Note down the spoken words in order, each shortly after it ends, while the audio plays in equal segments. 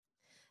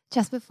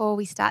Just before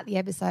we start the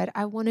episode,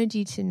 I wanted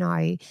you to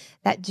know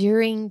that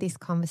during this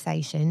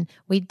conversation,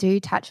 we do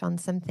touch on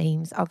some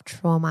themes of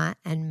trauma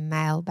and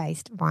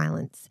male-based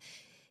violence.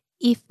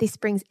 If this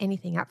brings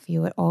anything up for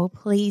you at all,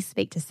 please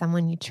speak to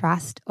someone you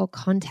trust or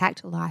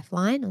contact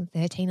Lifeline on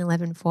 13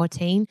 11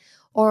 14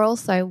 or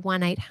also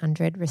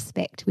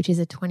 1-800-RESPECT, which is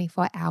a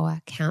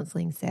 24-hour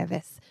counselling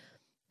service.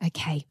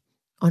 Okay,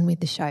 on with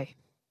the show.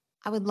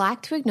 I would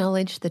like to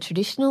acknowledge the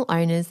traditional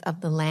owners of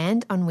the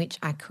land on which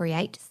I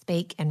create,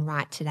 speak and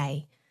write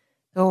today,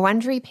 the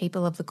Wurundjeri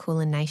people of the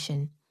Kulin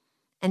Nation,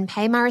 and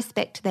pay my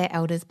respect to their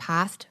elders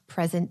past,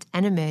 present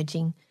and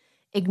emerging,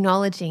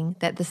 acknowledging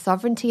that the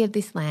sovereignty of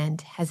this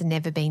land has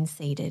never been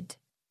ceded.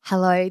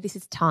 Hello, this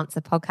is Tance,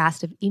 a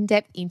podcast of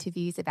in-depth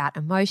interviews about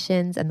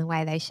emotions and the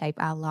way they shape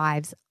our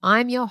lives.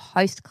 I'm your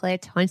host, Claire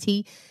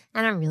Tonti,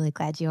 and I'm really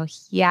glad you're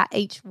here.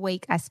 Each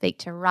week I speak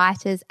to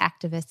writers,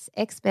 activists,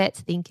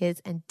 experts,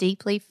 thinkers, and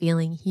deeply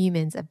feeling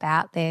humans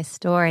about their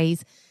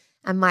stories.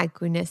 And my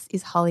goodness,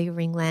 is Holly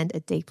Ringland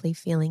a deeply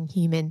feeling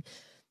human?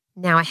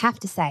 Now, I have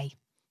to say,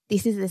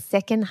 this is the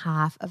second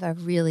half of a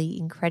really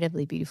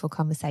incredibly beautiful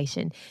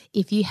conversation.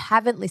 If you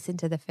haven't listened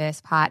to the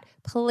first part,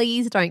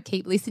 please don't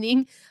keep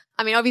listening.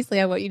 I mean, obviously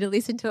I want you to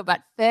listen to it,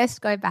 but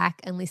first go back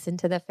and listen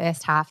to the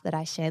first half that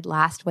I shared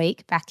last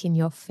week back in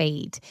your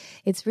feed.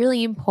 It's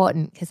really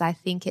important because I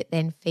think it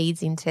then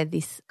feeds into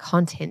this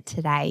content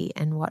today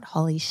and what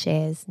Holly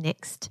shares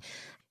next.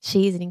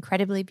 She is an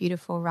incredibly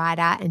beautiful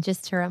writer, and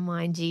just to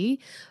remind you,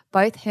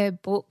 both her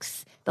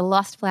books, The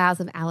Lost Flowers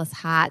of Alice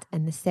Hart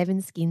and The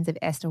Seven Skins of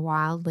Esther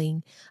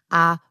Wilding,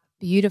 are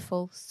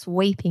beautiful,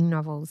 sweeping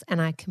novels,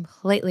 and I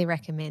completely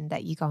recommend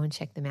that you go and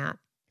check them out.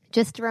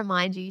 Just to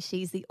remind you,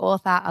 she's the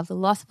author of The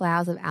Lost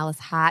Flowers of Alice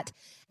Hart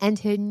and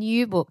her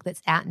new book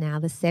that's out now,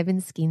 The Seven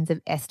Skins of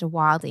Esther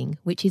Wilding,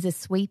 which is a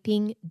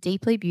sweeping,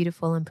 deeply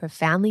beautiful and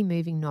profoundly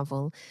moving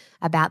novel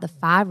about the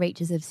far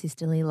reaches of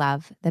sisterly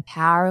love, the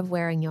power of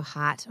wearing your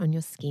heart on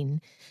your skin,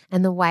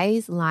 and the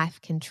ways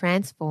life can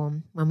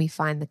transform when we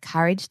find the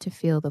courage to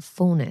feel the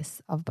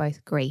fullness of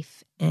both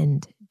grief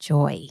and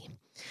joy.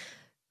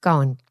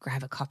 Go and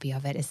grab a copy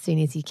of it as soon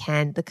as you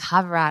can. The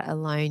cover art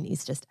alone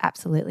is just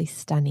absolutely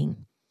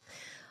stunning.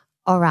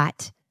 All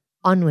right,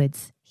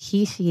 onwards.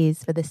 Here she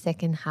is for the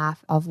second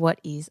half of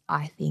what is,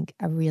 I think,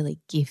 a really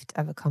gift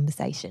of a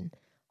conversation.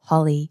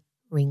 Holly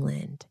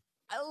Ringland.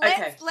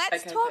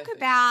 Let's talk perfect.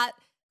 about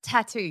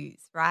tattoos,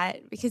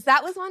 right? Because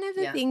that was one of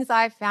the things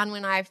I found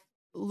when I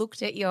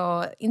looked at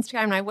your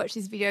Instagram and I watched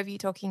this video of you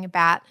talking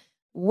about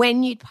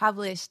when you'd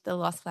published The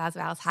Lost Flowers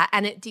of Alice Hart,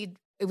 and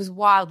it was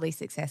wildly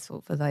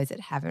successful for those that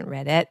haven't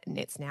read it, and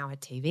it's now a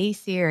TV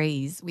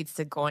series with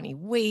Sigourney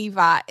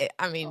Weaver.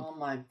 Oh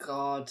my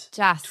God.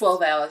 Just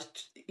 12 hours.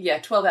 Yeah,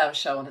 12-hour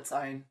show on its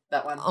own,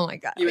 that one. Oh my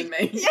God. You and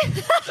me. Yeah,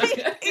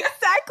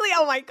 exactly.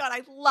 Oh my God,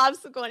 I love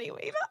Sigourney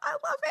Weaver. I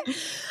love it.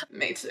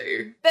 Me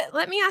too. But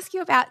let me ask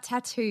you about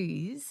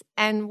tattoos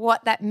and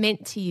what that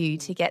meant to you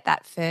to get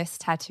that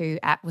first tattoo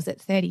at, was it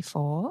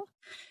 34?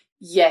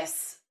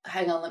 Yes.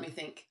 Hang on, let me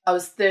think. I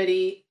was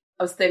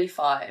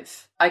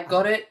 35. I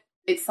got it.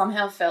 It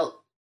somehow felt,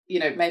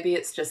 maybe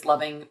it's just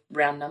loving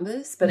round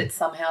numbers, but it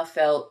somehow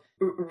felt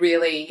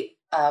really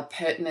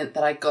pertinent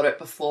that I got it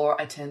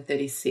before I turned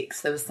 36.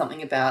 There was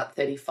something about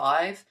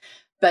 35,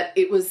 but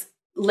it was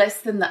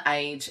less than the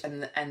age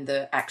and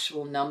the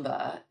actual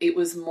number. It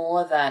was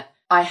more that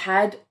I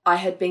had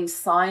been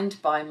signed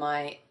by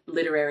my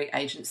literary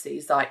agency,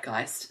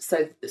 Zeitgeist.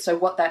 So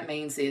what that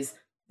means is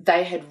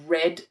they had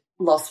read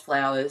Lost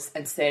Flowers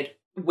and said,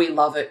 "We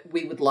love it.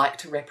 We would like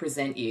to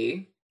represent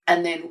you."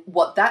 And then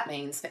what that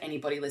means for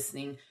anybody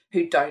listening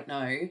who don't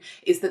know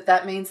is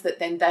that means that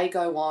then they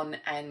go on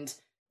and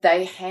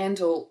they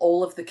handle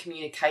all of the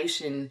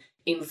communication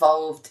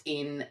involved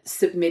in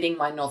submitting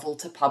my novel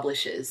to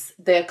publishers.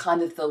 They're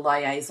kind of the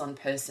liaison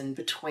person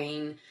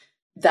between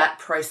that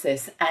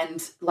process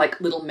and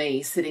like little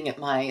me sitting at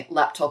my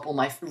laptop or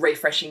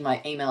refreshing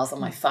my emails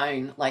on my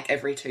phone like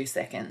every 2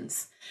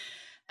 seconds.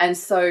 And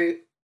so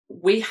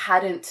we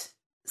hadn't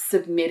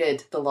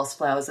submitted The Lost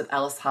Flowers of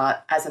Alice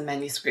Hart as a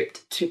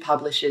manuscript to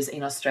publishers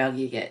in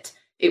Australia yet.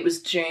 It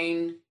was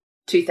June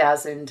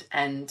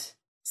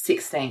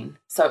 2016,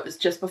 so it was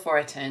just before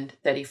I turned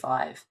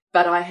 35.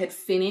 But I had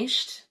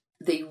finished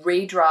the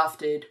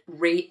redrafted,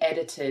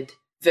 re-edited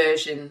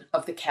version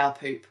of The Cow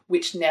Poop,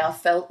 which now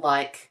felt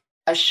like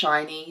a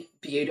shiny,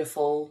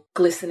 beautiful,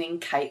 glistening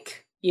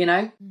cake,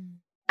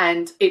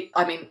 And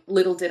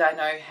little did I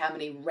know how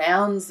many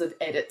rounds of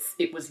edits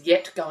it was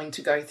yet going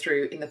to go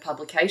through in the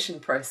publication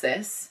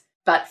process.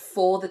 But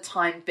for the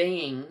time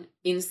being,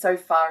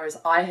 insofar as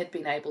I had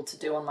been able to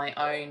do on my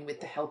own with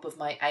the help of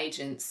my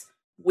agents,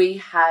 we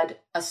had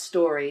a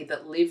story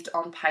that lived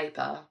on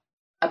paper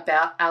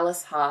about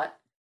Alice Hart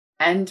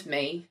and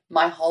me.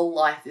 My whole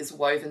life is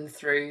woven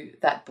through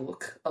that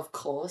book, of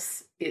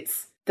course.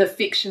 It's the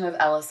fiction of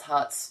Alice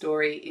Hart's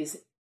story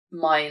is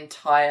my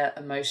entire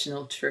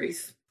emotional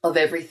truth of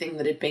everything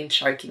that had been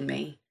choking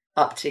me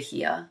up to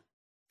here.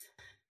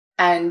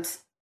 And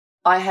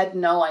I had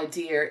no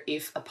idea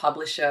if a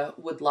publisher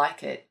would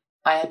like it.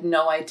 I had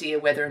no idea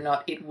whether or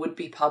not it would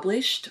be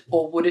published,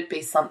 or would it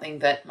be something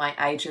that my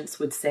agents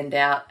would send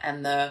out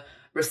and the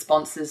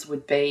responses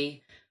would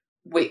be,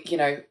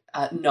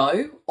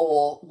 no,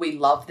 or we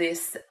love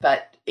this,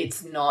 but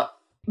it's not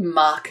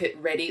market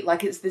ready.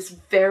 Like, it's this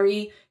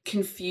very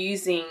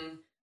confusing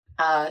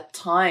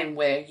time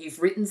where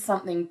you've written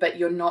something, but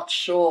you're not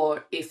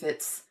sure if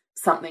it's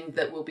something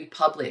that will be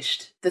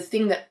published. The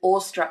thing that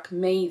awestruck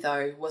me,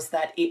 though, was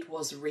that it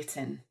was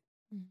written.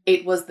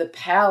 It was the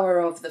power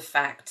of the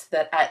fact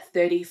that at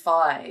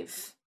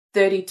 35,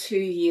 32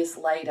 years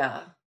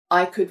later,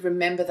 I could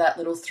remember that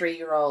little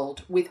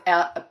 3-year-old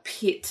without a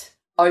pit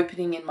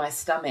opening in my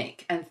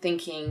stomach and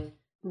thinking,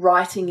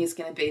 writing is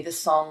going to be the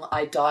song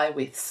I die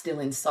with still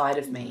inside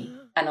of me,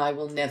 and I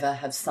will never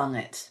have sung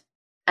it.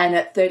 And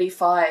at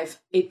 35,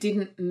 it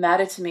didn't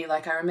matter to me.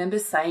 Like, I remember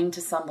saying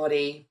to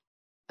somebody,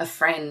 a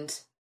friend,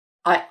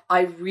 I've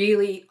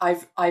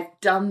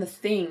done the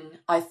thing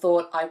I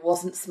thought I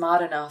wasn't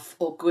smart enough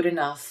or good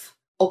enough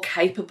or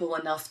capable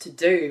enough to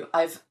do.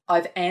 I've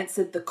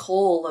answered the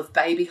call of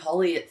baby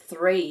Holly at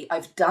 3.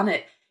 I've done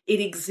it. It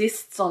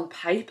exists on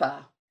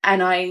paper.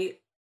 And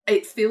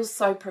it feels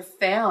so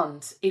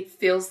profound. It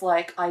feels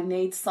like I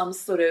need some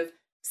sort of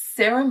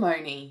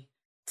ceremony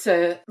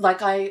to,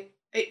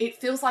 it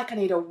feels like I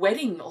need a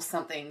wedding or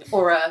something,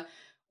 or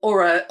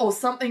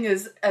something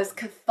as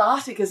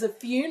cathartic as a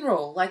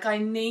funeral. Like, I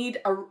need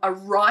a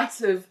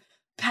rite of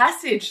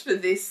passage for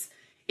this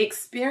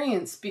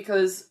experience,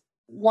 because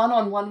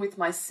one-on-one with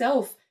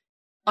myself,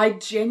 I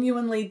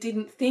genuinely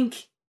didn't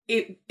think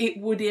it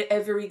would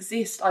ever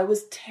exist. I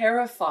was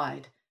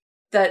terrified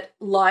that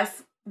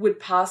life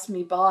would pass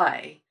me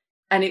by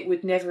and it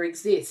would never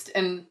exist.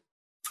 And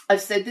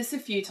I've said this a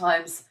few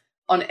times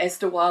on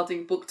Esther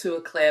Wilding Book Tour,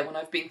 Claire, when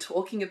I've been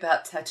talking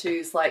about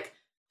tattoos, like,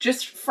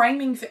 just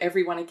framing for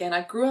everyone again,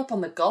 I grew up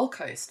on the Gold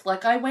Coast.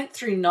 Like, I went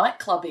through night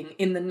clubbing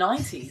in the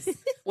 90s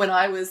when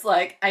I was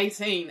like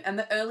 18 and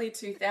the early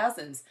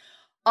 2000s.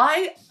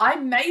 I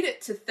made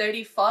it to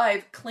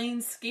 35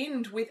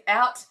 clean-skinned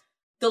without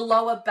the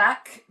lower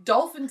back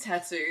dolphin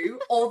tattoo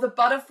or the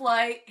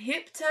butterfly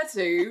hip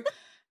tattoo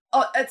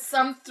at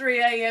some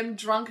 3 a.m.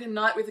 drunken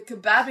night with a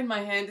kebab in my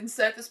hand in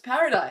Surfers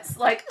Paradise.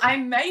 Like, I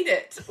made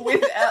it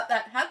without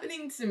that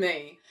happening to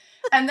me.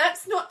 And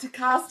that's not to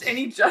cast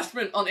any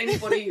judgment on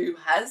anybody who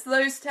has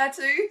those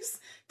tattoos.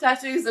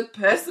 Tattoos are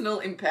personal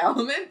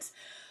empowerment.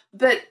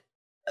 But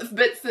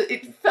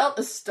it felt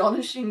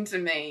astonishing to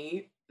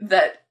me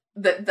that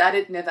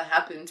had never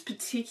happened,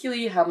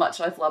 particularly how much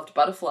I've loved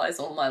butterflies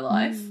all my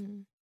life.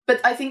 But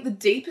I think the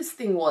deepest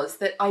thing was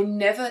that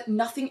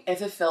nothing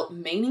ever felt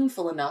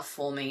meaningful enough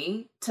for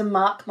me to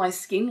mark my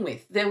skin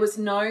with. There was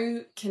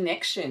no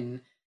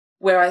connection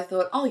where I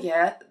thought, oh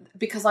yeah,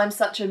 because I'm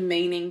such a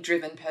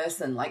meaning-driven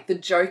person. Like, the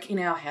joke in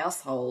our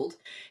household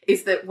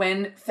is that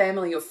when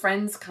family or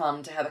friends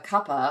come to have a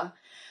cuppa,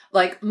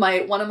 like,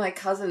 one of my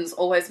cousins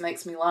always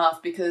makes me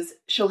laugh because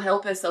she'll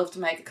help herself to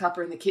make a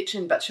cuppa in the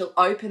kitchen, but she'll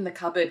open the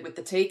cupboard with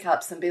the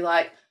teacups and be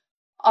like,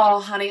 oh,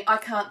 honey, I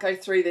can't go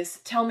through this.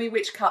 Tell me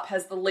which cup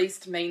has the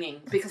least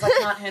meaning, because I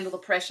can't handle the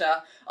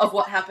pressure of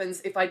what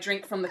happens if I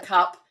drink from the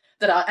cup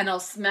and I'll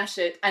smash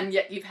it, and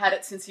yet you've had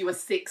it since you were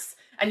 6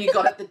 and you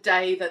got it the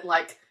day that,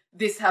 like,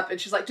 this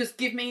happened. She's like, just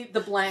give me the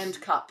bland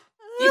cup.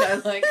 You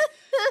know, like,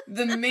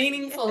 the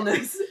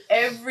meaningfulness,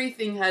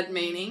 everything had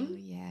meaning. Oh,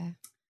 yeah.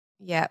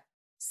 Yeah.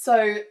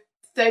 So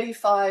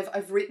 35,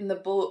 I've written the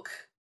book,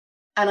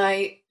 and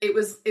it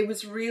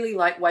was really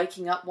like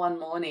waking up one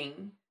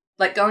morning,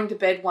 like going to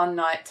bed one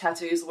night,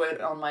 tattoos were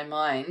on my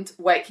mind,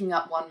 waking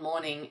up one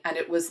morning, and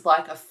it was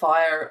like a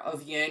fire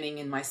of yearning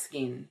in my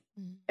skin.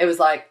 It was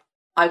like,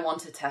 I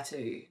want a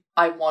tattoo.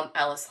 I want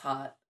Alice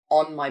Hart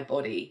on my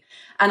body.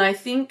 And I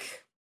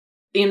think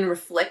in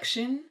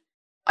reflection,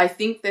 I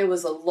think there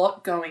was a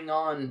lot going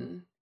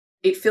on.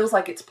 It feels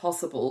like it's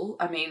possible.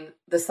 I mean,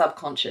 the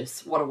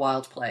subconscious, what a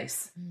wild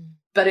place.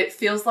 But it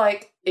feels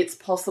like it's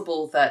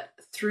possible that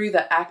through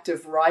the act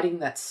of writing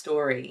that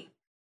story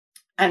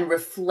and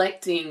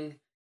reflecting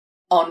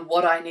on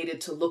what I needed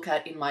to look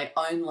at in my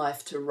own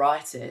life to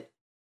write it,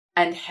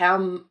 and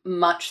how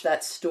much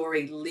that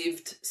story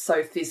lived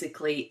so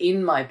physically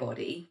in my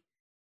body,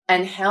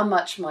 and how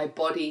much my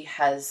body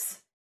has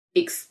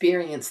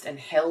experienced and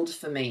held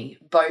for me,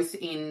 both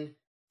in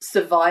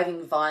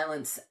surviving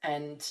violence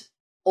and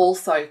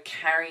also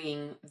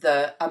carrying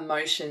the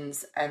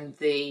emotions and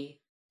the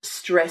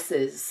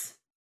stresses,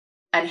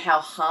 and how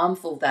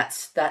harmful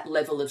that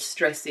level of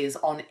stress is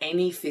on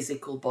any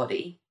physical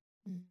body.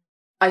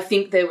 I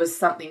think there was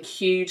something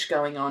huge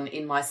going on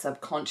in my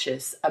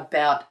subconscious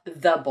about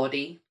the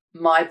body,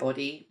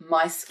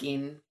 my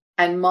skin,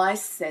 and my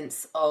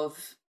sense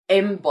of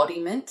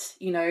embodiment.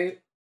 You know,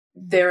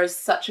 there is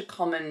such a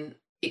common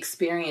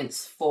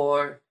experience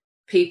for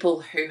people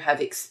who have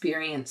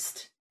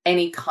experienced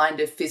any kind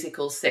of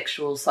physical,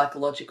 sexual,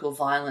 psychological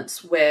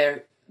violence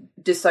where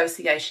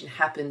dissociation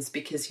happens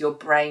because your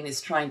brain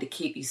is trying to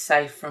keep you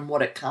safe from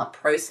what it can't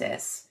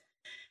process.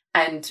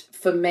 And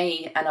for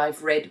me, and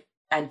I've read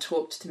and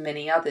talked to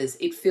many others,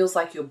 it feels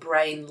like your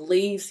brain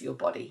leaves your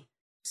body.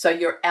 So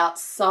you're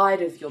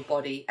outside of your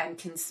body and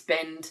can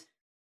spend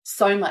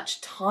so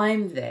much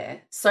time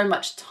there, so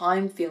much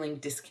time feeling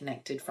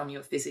disconnected from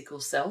your physical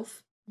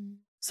self. Mm.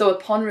 So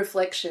upon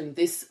reflection,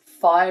 this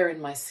fire in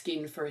my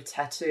skin for a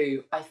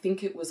tattoo, I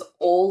think it was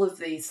all of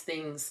these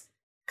things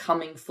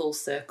coming full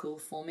circle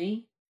for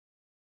me,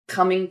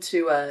 coming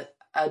to a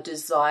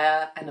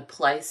desire and a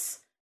place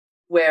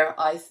where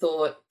I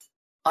thought,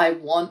 I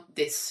want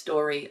this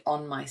story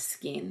on my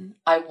skin.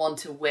 I want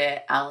to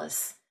wear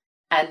Alice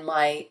and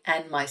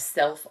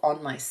myself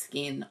on my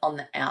skin on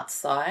the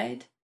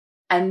outside.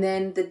 And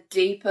then the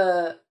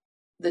deeper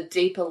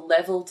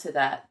level to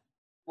that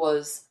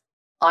was,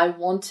 I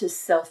want to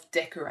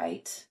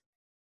self-decorate.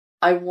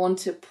 I want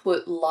to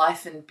put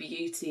life and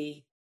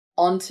beauty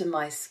onto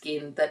my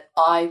skin that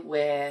I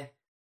wear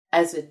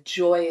as a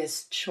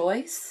joyous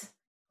choice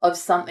of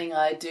something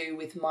I do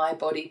with my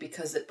body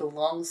because it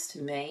belongs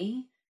to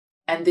me.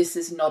 And this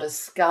is not a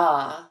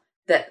scar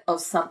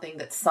of something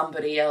that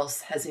somebody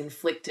else has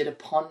inflicted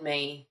upon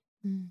me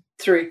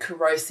through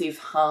corrosive,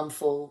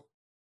 harmful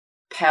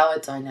power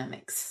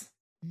dynamics.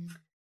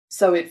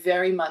 So it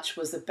very much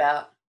was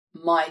about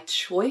my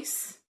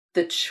choice,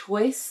 the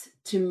choice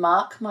to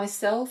mark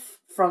myself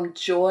from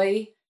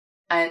joy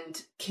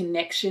and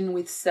connection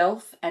with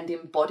self and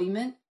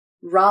embodiment,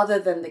 rather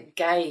than the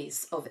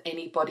gaze of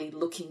anybody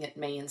looking at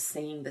me and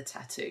seeing the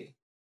tattoo.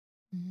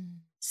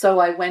 So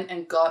I went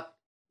and got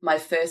my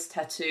first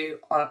tattoo.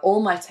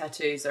 All my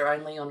tattoos are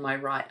only on my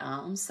right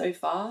arm so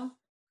far.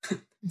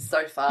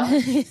 So far,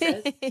 she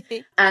says.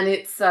 And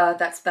it's I'm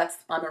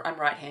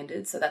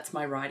right-handed, so that's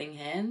my writing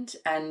hand.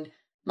 And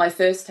my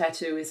first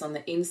tattoo is on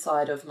the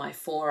inside of my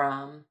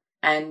forearm,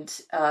 and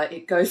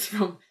it goes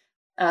from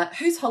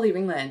who's Holly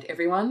Ringland,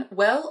 everyone?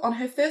 Well, on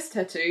her first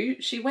tattoo,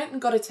 she went and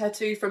got a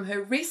tattoo from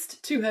her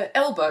wrist to her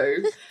elbow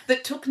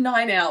that took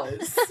 9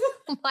 hours.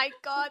 Oh my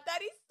God, that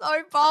is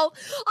so bold.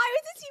 I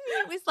was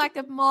assuming it was like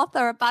a moth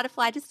or a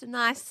butterfly, just a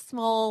nice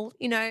small,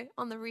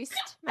 on the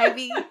wrist,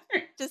 maybe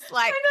just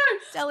like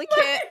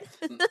delicate.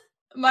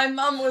 My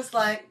mum was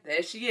like,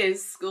 there she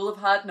is, School of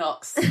Hard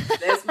Knocks.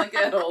 There's my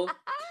girl.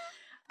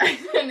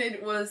 And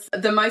it was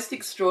the most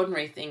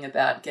extraordinary thing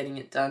about getting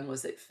it done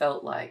was it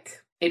felt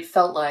like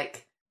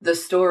the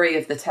story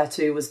of the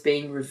tattoo was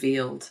being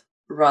revealed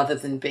rather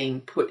than being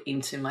put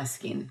into my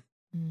skin.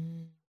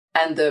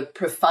 And the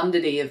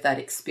profundity of that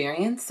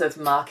experience of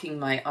marking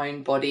my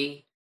own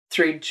body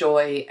through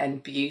joy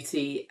and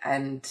beauty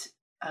and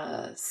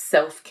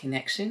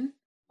self-connection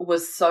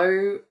was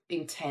so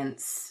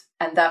intense.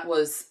 And that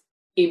was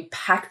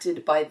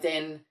impacted by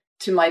then,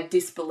 to my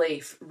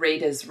disbelief,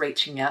 readers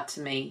reaching out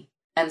to me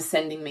and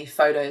sending me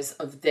photos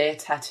of their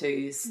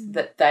tattoos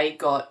that they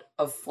got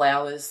of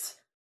flowers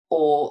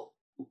or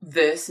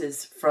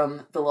verses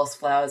from The Lost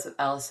Flowers of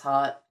Alice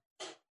Hart.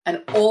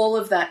 And all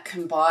of that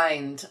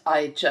combined,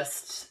 I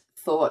just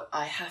thought,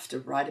 I have to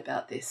write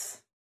about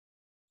this.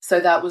 So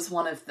that was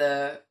one of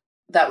the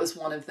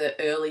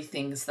early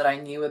things that I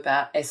knew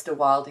about Esther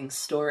Wilding's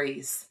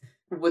stories,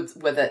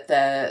 were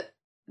that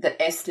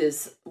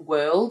Esther's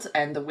world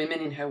and the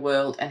women in her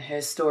world and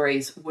her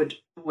stories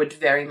would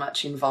very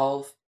much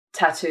involve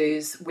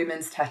tattoos,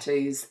 women's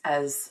tattoos,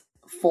 as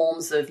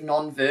forms of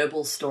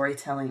non-verbal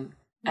storytelling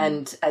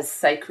and as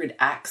sacred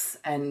acts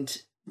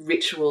and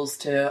rituals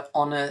to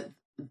honour,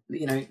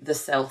 the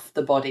self,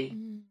 the body.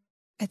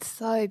 It's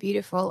so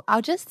beautiful.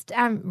 I'll just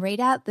read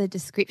out the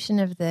description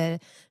of the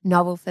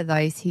novel for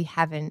those who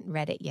haven't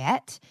read it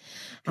yet.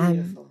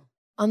 Beautiful.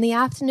 On the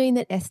afternoon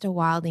that Esther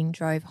Wilding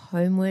drove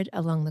homeward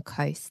along the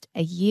coast,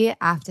 a year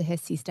after her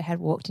sister had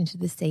walked into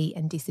the sea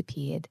and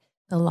disappeared,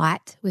 the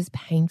light was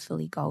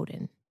painfully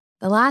golden.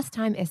 The last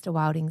time Esther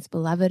Wilding's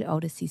beloved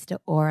older sister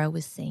Aura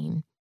was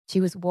seen,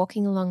 she was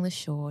walking along the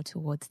shore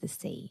towards the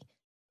sea.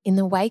 In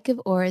the wake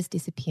of Aura's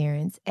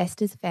disappearance,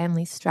 Esther's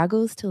family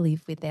struggles to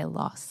live with their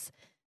loss.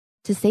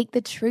 To seek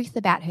the truth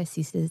about her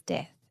sister's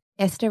death,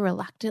 Esther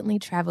reluctantly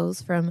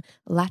travels from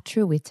La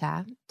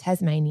Truita,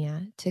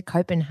 Tasmania, to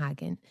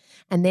Copenhagen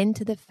and then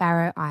to the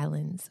Faroe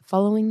Islands,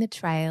 following the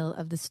trail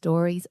of the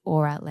stories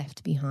Aura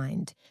left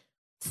behind.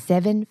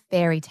 7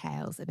 fairy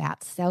tales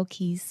about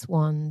selkies,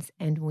 swans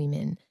and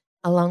women,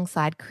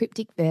 alongside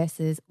cryptic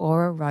verses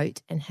Aura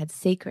wrote and had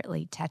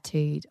secretly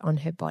tattooed on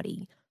her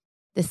body.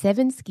 The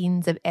 7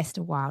 Skins of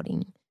Esther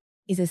Wilding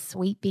is a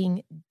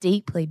sweeping,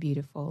 deeply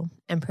beautiful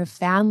and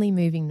profoundly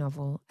moving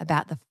novel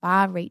about the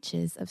far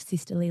reaches of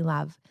sisterly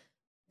love,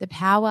 the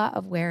power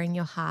of wearing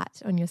your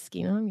heart on your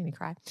skin, I'm going to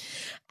cry,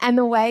 and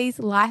the ways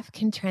life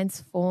can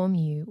transform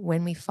you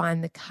when we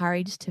find the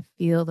courage to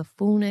feel the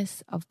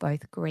fullness of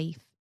both grief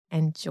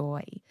and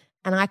joy.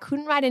 And I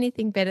couldn't write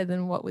anything better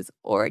than what was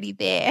already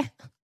there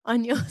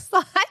on your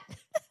site.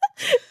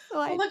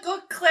 Oh my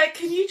God, Claire,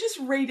 can you just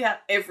read out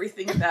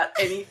everything about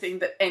anything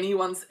that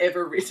anyone's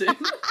ever written?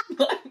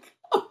 Like,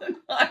 oh no.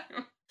 I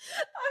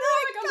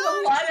don't think I'm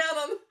going to lie down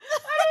on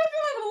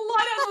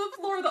the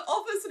floor of the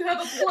office and have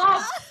a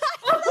bluff.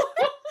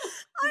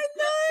 I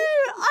know.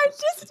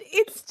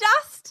 It's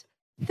just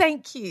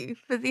thank you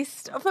for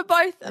this, for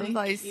both of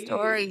those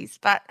stories.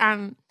 But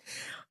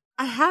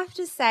I have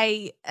to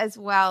say as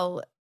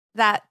well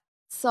that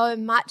so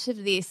much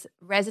of this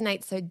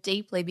resonates so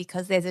deeply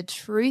because there's a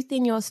truth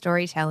in your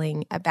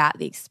storytelling about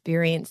the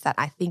experience that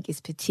I think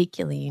is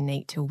particularly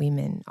unique to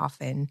women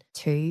often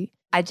too.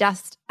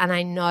 And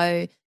I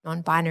know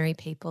non-binary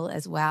people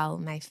as well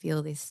may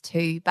feel this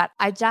too, but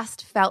I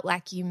just felt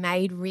like you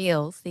made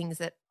real things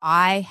that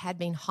I had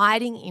been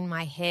hiding in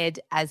my head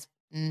as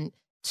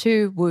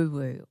too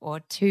woo-woo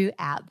or too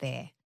out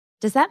there.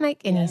 Does that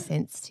make any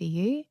sense to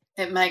you?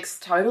 It makes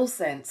total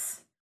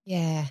sense.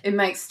 Yeah. It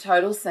makes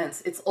total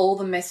sense. It's all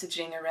the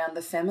messaging around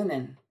the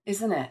feminine,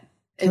 isn't it?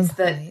 It's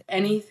that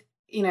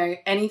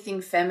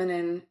anything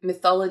feminine,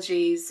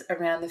 mythologies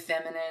around the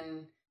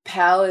feminine,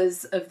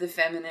 powers of the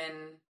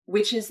feminine,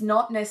 which is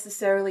not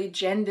necessarily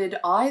gendered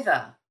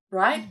either,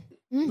 right?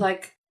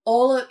 Like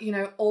all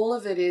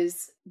of it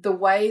is the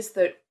ways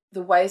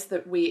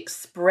that we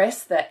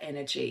express that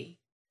energy,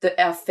 that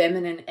our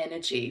feminine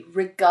energy,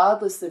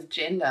 regardless of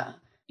gender.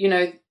 You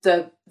know,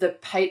 the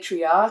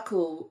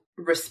patriarchal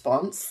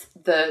response,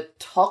 the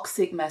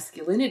toxic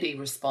masculinity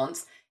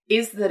response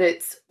is that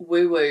it's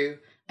woo-woo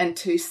and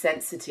too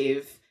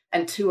sensitive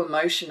and too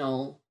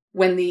emotional,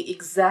 when the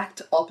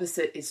exact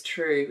opposite is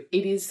true.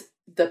 It is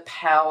the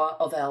power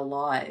of our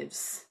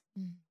lives.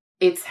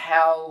 It's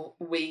how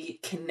we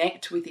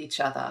connect with each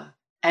other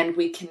and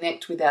we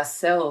connect with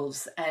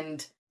ourselves,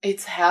 and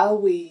it's how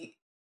we,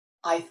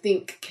 I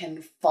think,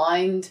 can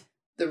find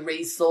the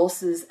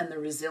resources and the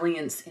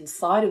resilience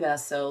inside of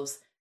ourselves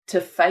to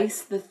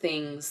face the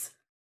things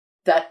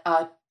that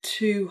are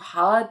too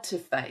hard to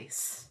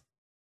face,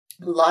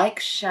 like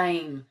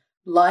shame,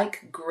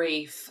 like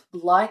grief,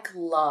 like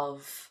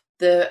love.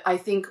 I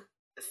think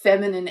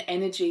feminine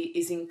energy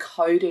is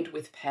encoded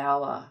with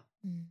power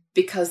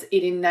because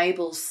it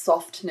enables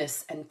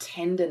softness and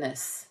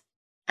tenderness,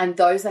 and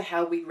those are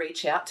how we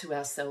reach out to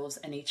ourselves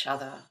and each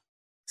other.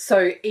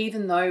 So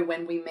even though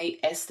when we meet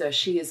Esther,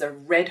 she is a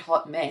red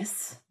hot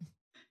mess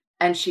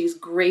and she's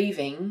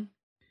grieving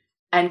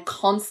and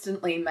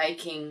constantly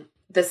making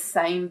the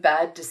same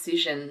bad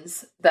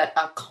decisions that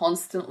are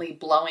constantly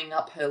blowing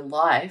up her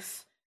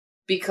life,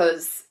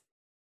 because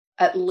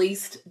at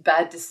least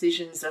bad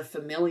decisions are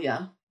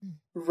familiar,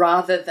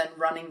 rather than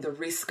running the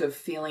risk of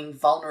feeling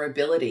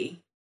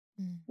vulnerability,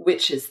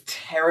 which is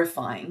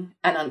terrifying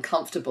and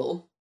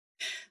uncomfortable.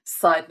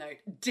 Side note,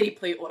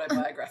 deeply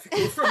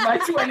autobiographical from my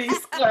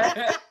 20s,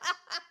 Claire.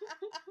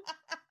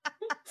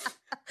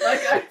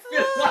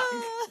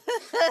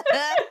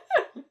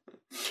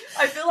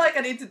 I feel like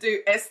I need to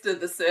do Esther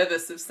the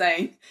service of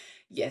saying,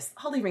 yes,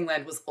 Holly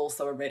Ringland was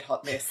also a red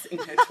hot mess in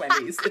her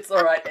 20s. It's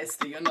all right,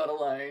 Esther, you're not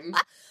alone.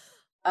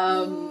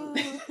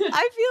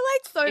 I feel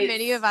like so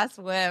many of us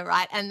were,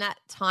 right? And that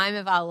time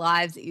of our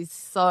lives is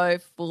so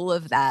full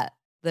of that,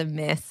 the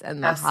mess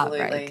and the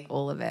heartbreak,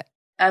 all of it.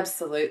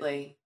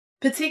 Absolutely.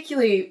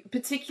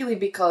 Particularly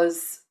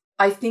because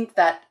I think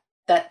that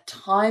that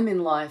time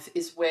in life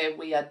is where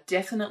we are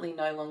definitely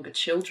no longer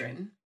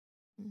children,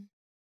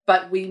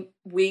 but we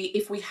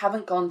if we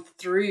haven't gone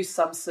through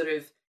some sort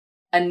of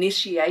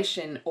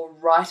initiation or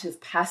rite of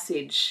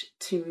passage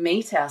to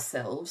meet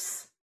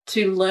ourselves,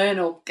 to learn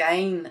or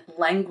gain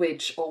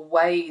language or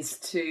ways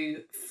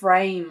to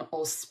frame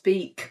or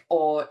speak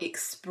or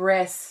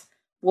express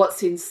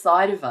what's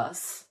inside of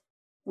us,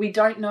 we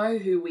don't know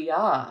who we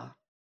are.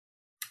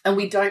 And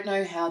we don't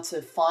know how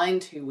to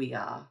find who we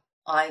are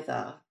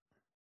either.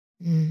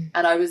 And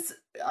I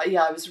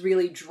was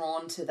really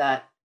drawn to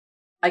that.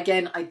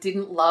 Again, I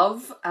didn't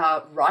love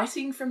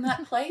writing from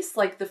that place.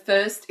 Like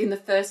in the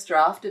first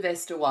draft of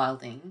Esther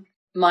Wilding,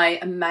 my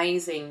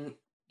amazing,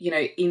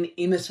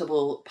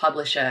 inimitable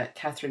publisher,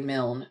 Catherine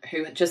Milne,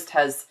 who just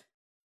has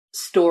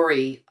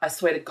story, I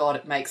swear to God,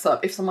 it makes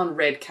up. If someone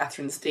read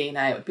Catherine's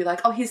DNA, it would be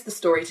like, oh, here's the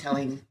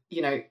storytelling,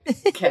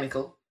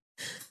 chemical.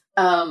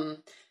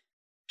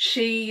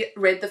 She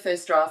read the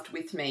first draft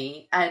with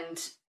me, and,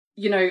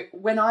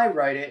 when I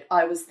wrote it,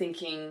 I was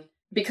thinking,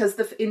 because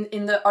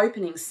in the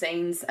opening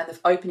scenes and the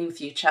opening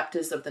few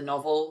chapters of the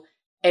novel,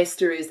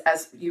 Esther is,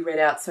 as you read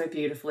out so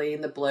beautifully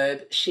in the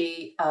blurb,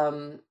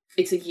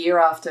 it's a year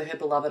after her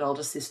beloved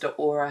older sister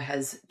Aura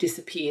has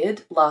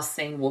disappeared, last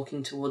seen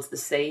walking towards the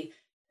sea,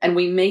 and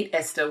we meet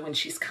Esther when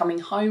she's coming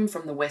home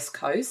from the west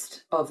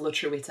coast of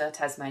Lutruwita,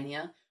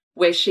 Tasmania,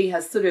 where she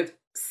has sort of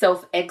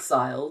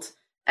self-exiled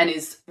and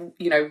is,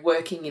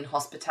 working in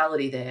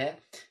hospitality there.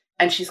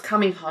 And she's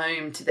coming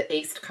home to the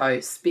East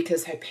Coast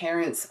because her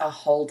parents are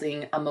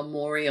holding a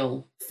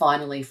memorial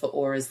finally for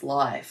Aura's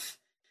life.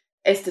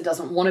 Esther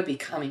doesn't want to be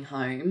coming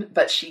home,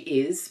 but she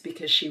is,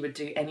 because she would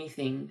do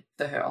anything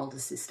for her older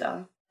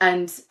sister.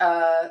 And,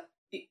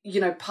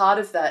 part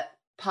of that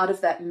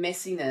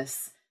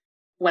messiness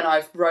when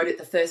I wrote it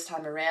the first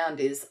time around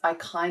is I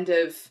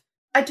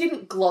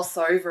didn't gloss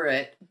over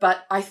it,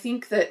 but I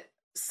think that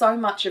so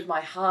much of my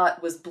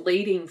heart was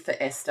bleeding for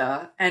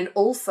Esther, and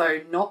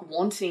also not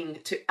wanting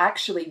to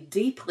actually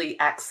deeply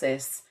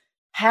access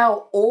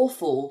how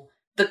awful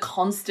the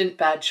constant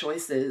bad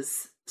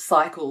choices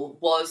cycle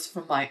was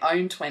from my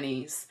own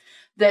 20s,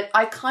 that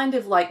I kind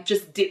of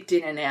just dipped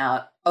in and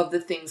out of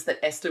the things that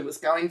Esther was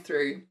going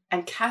through.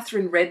 And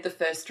Catherine read the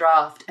first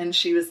draft and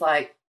she was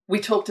like, we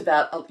talked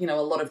about, you know,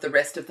 a lot of the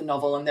rest of the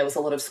novel, and there was a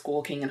lot of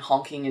squawking and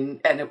honking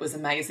and it was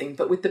amazing.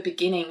 But with the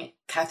beginning,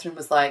 Catherine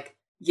was like,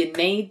 you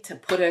need to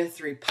put her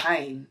through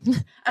pain.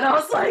 And I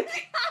was like,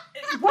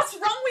 what's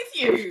wrong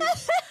with you? I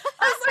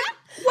was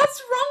like,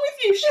 what's wrong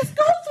with you? She's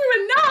gone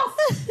through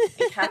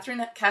enough.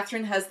 And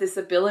Catherine has this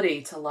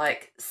ability to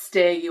like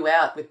stare you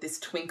out with this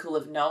twinkle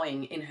of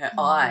knowing in her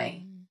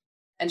eye.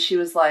 And she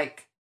was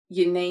like,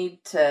 you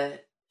need to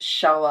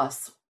show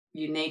us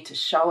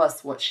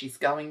what she's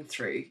going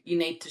through. You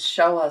need to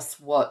show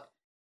us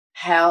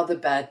how the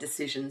bad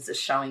decisions are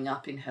showing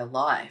up in her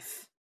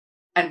life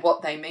and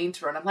what they mean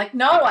to her. And I'm like,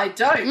 no, I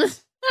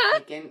don't.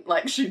 Again,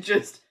 like she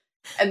just,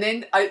 and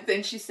then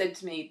she said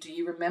to me, do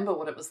you remember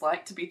what it was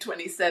like to be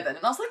 27?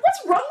 And I was like,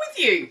 what's wrong with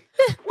you?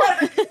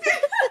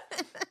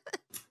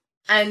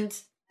 And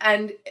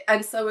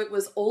so it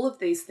was all of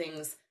these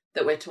things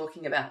that we're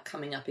talking about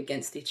coming up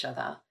against each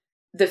other.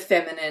 The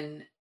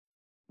feminine,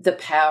 the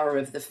power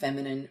of the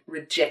feminine,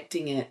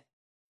 rejecting it,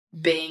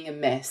 being a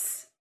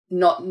mess,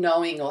 not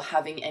knowing or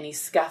having any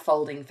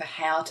scaffolding for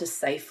how to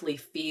safely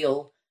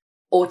feel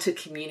or to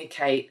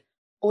communicate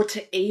or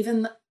to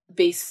even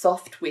be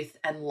soft with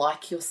and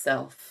like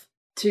yourself,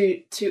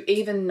 to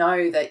even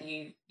know that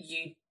you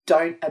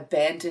don't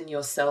abandon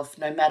yourself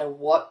no matter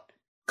what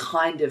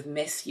kind of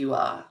mess you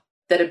are,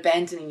 that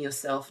abandoning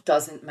yourself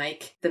doesn't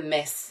make the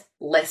mess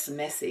less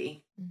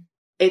messy.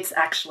 It's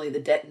actually the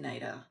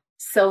detonator.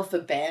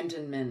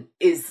 Self-abandonment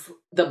is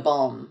the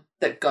bomb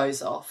that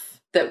goes off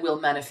that will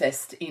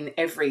manifest in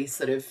every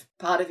sort of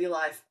part of your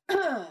life.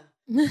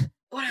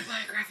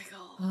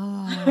 Autobiographical.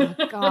 Oh,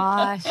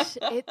 gosh.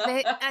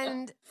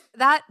 And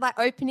that, like,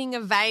 opening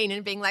a vein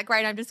and being like,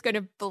 great, I'm just going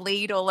to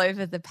bleed all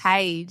over the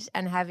page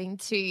and having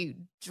to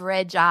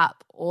dredge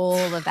up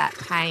all of that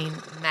pain,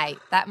 mate,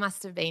 that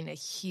must have been a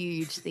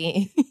huge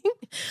thing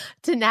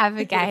to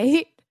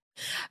navigate.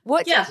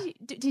 What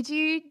did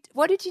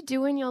you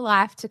do in your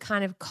life to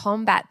kind of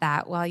combat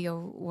that while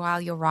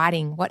you're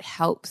writing? What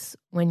helps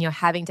when you're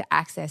having to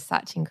access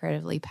such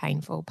incredibly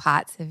painful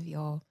parts of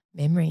your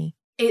memory?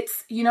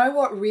 It's, you know,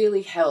 what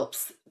really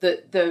helps,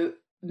 the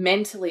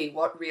mentally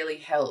what really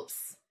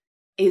helps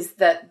is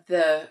that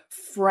the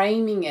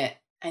framing it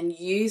and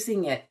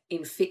using it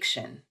in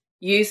fiction,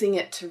 using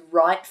it to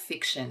write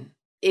fiction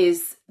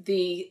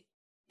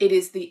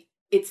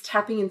it's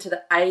tapping into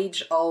the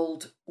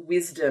age-old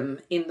wisdom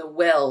in the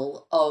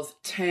well of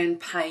turn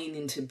pain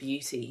into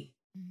beauty,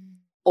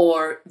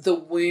 or the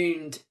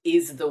wound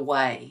is the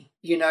way.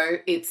 You know,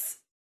 it's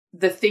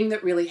the thing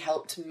that really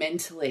helped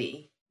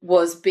mentally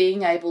was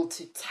being able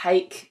to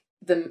take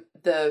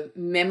the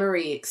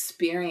memory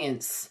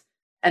experience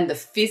and the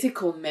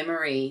physical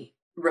memory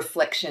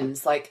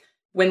reflections. Like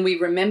when we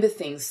remember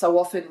things, so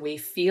often we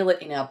feel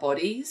it in our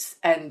bodies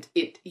and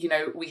it, you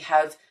know, we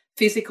have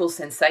physical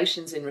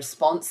sensations in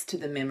response to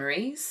the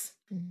memories.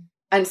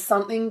 And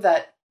something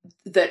that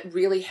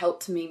really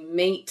helped me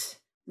meet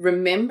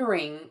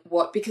remembering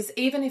because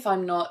even if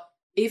I'm not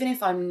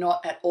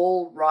at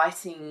all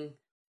writing,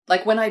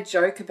 like when I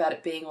joke about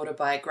it being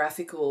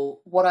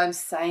autobiographical, what I'm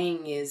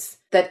saying is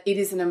that it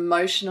is an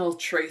emotional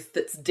truth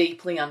that's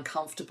deeply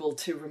uncomfortable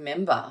to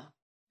remember.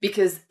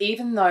 Because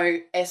even though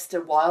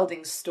Esther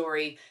Wilding's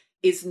story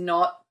is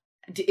not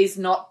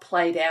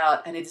played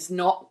out and it is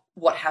not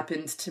what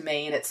happened to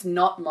me and it's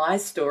not my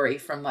story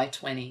from my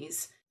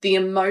 20s, the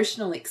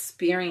emotional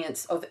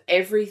experience of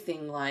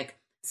everything like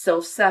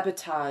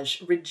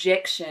self-sabotage,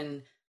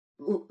 rejection,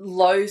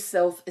 low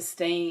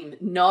self-esteem,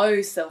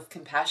 no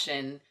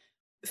self-compassion,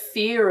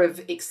 fear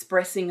of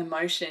expressing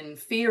emotion,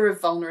 fear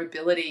of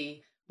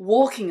vulnerability,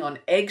 walking on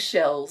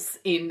eggshells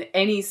in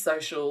any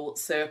social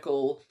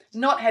circle,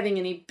 not having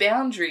any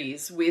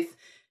boundaries with,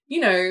 you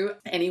know,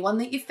 anyone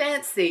that you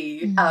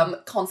fancy,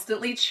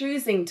 constantly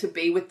choosing to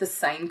be with the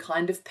same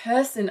kind of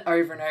person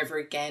over and over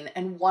again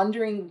and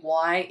wondering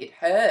why it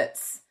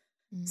hurts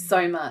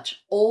so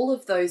much. All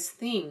of those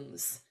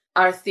things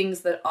are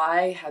things that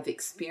I have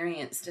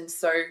experienced. And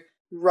so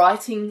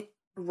writing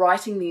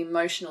the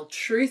emotional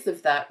truth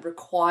of that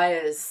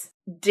requires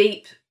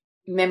deep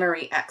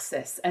memory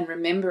access and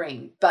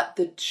remembering. But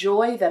the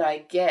joy that I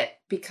get,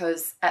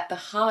 because at the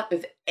heart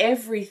of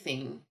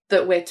everything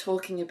that we're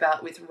talking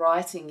about with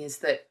writing is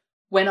that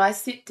when I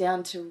sit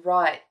down to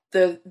write,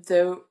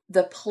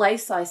 the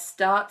place I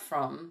start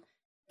from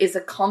is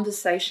a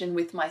conversation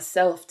with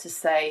myself to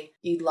say,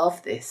 you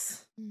love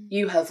this.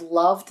 You have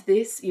loved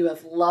this. You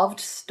have loved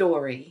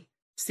story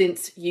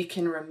since you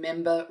can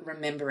remember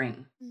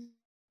remembering.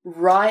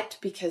 Write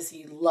because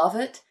you love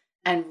it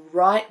and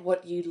write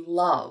what you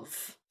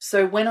love.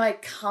 So when I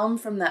come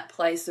from that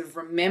place of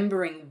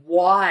remembering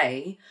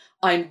why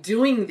I'm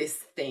doing this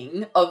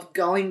thing, of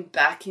going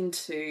back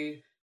into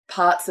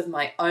parts of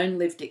my own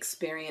lived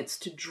experience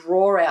to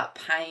draw out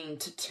pain,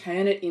 to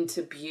turn it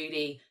into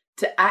beauty,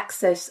 to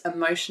access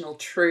emotional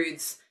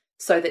truths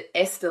so that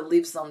Esther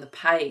lives on the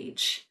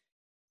page,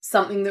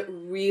 something that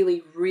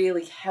really,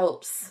 really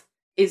helps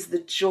is the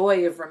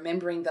joy of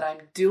remembering that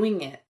I'm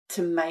doing it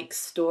to make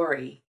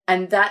story.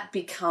 And that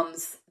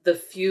becomes the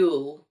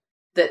fuel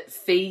that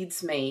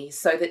feeds me,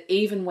 so that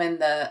even when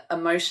the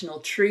emotional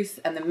truth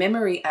and the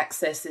memory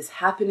access is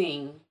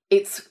happening,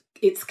 it's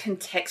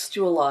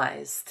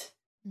contextualized.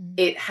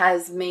 It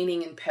has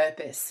meaning and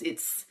purpose.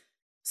 It's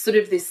sort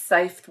of this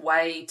safe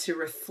way to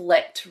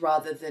reflect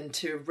rather than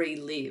to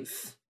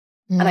relive.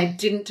 And I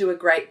didn't do a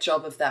great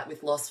job of that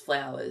with Lost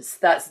Flowers.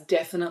 That's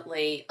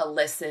definitely a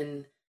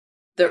lesson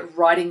that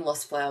writing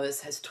Lost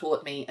Flowers has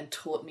taught me, and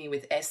taught me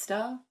with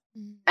Esther.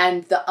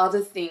 And the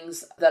other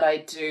things that I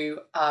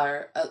do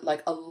are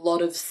like a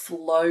lot of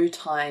slow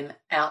time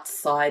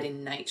outside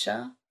in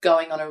nature,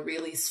 going on a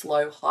really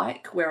slow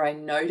hike where I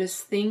notice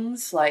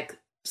things, like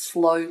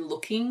slow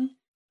looking,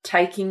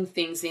 taking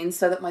things in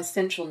so that my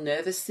central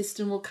nervous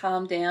system will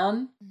calm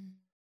down,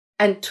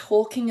 and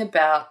talking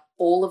about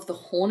all of the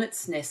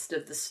hornet's nest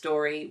of the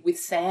story with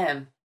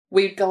Sam.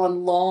 We'd go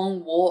on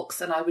long walks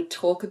and I would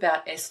talk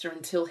about Esther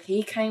until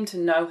he came to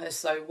know her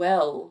so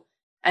well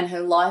and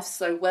her life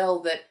so well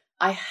that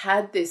I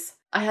had this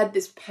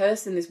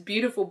person, this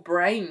beautiful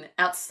brain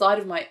outside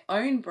of my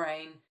own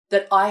brain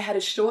that I had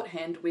a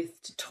shorthand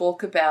with to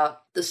talk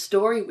about the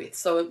story with.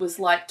 So it was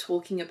like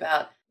talking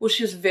about, well,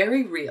 she was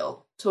very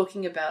real,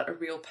 talking about a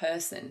real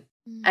person.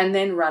 And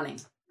then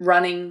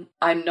running.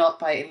 I'm not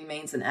by any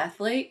means an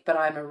athlete, but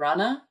I'm a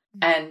runner,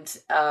 and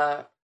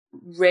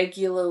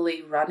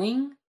regularly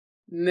running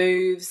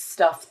moves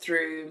stuff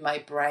through my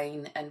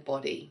brain and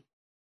body,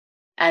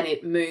 and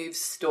it moves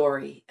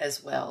story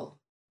as well.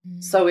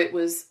 So it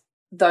was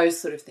those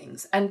sort of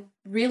things, and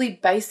really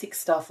basic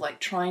stuff like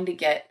trying to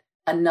get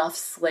enough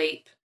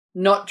sleep,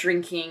 not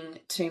drinking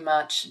too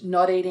much,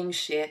 not eating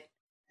shit,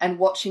 and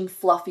watching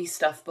fluffy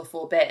stuff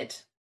before bed.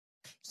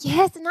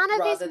 Yes, none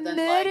of these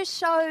murder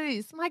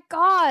shows. My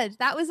God,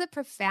 that was a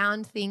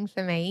profound thing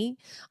for me.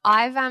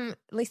 I've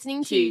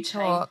listening to you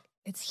talk.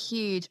 It's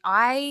huge.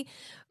 I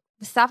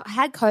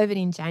had COVID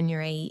in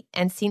January,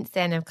 and since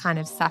then I've kind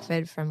of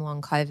suffered from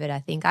long COVID, I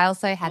think. I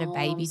also had a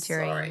baby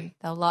during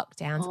the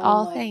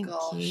lockdowns. Thank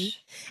you.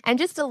 And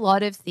just a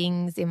lot of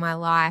things in my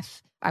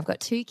life. I've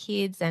got 2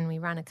 kids and we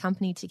run a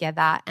company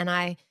together, and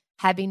I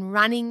have been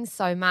running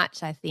so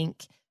much, I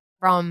think,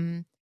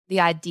 from the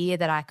idea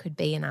that I could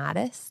be an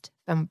artist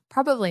from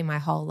probably my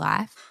whole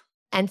life.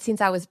 And since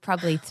I was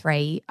probably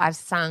 3, I've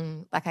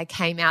sung, like I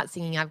came out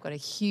singing. I've got a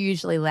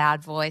hugely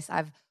loud voice.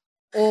 I've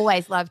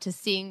always loved to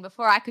sing.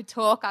 Before I could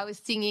talk, I was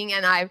singing,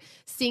 and I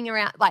sing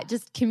around, like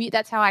just commute.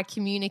 That's how I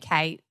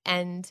communicate.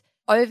 And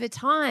over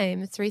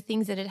time, through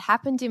things that had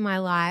happened in my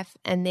life,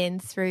 and then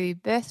through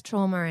birth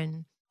trauma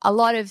and a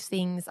lot of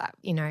things,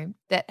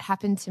 that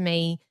happened to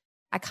me,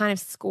 I kind of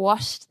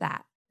squashed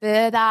that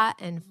further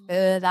and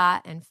further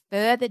and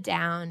further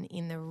down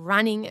in the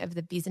running of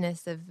the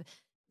business of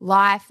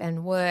life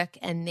and work,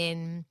 and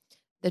then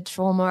the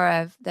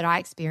trauma that I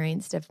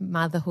experienced of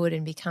motherhood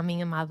and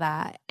becoming a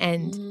mother,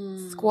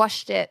 and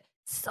squashed it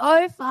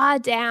so far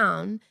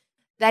down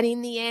that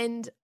in the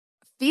end,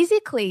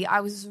 physically,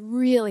 I was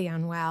really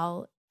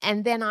unwell.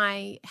 And then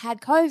I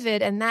had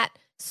COVID, and that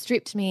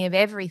stripped me of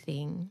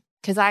everything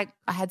because I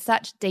had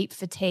such deep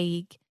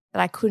fatigue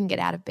that I couldn't get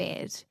out of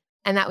bed.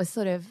 And that was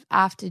sort of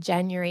after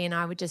January, and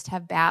I would just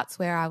have bouts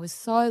where I was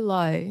so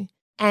low.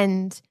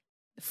 And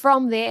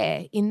from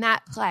there, in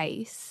that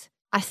place,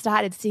 I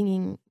started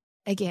singing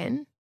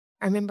again.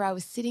 I remember I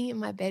was sitting in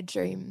my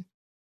bedroom,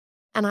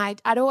 and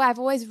I've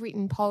always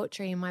written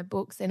poetry in my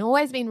books and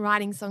always been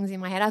writing songs in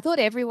my head. I thought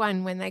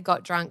everyone, when they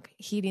got drunk,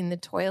 hid in the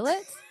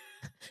toilets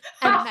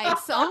and made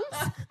songs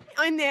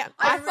on their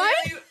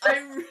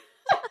iPhone.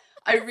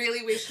 I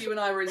really wish you and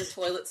I were in the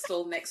toilet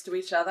stall next to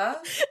each other.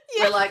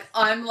 Yeah.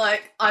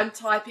 I'm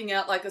typing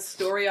out like a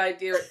story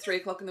idea at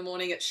 3:00 in the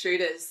morning at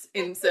Shooters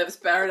in Service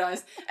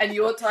Paradise, and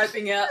you're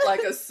typing out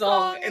like a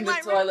song in the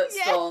toilet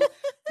stall.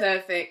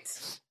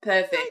 Perfect.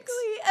 Exactly.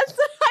 And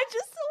so I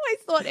just always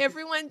thought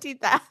everyone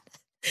did that,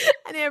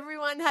 and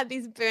everyone had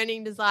this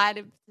burning desire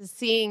to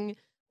sing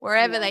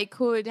wherever they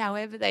could,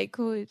 however they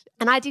could.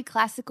 And I did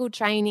classical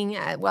training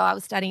while I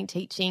was studying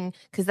teaching,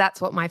 because that's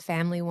what my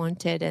family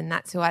wanted and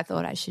that's who I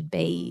thought I should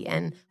be.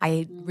 And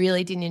I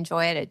really didn't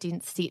enjoy it. It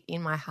didn't sit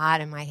in my heart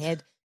and my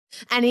head.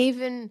 And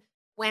even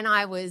when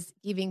I was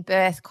giving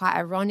birth, quite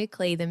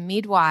ironically, the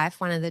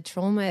midwife, one of the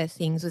trauma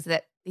things was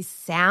that this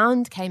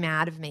sound came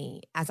out of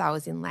me as I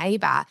was in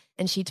labour,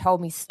 and she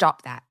told me,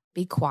 stop that,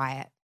 be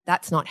quiet.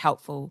 That's not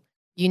helpful.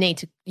 You need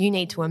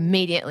to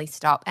immediately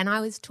stop. And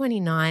I was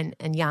 29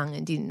 and young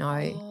and didn't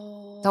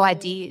know. So I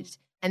did.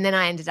 And then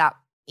I ended up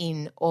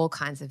in all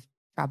kinds of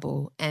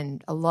trouble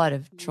and a lot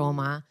of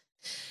trauma.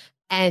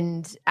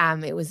 And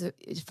it was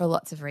for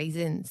lots of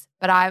reasons.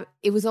 But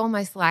it was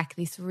almost like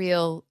this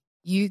real,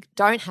 you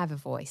don't have a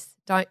voice.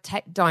 Don't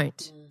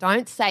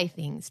say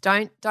things.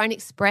 Don't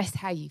express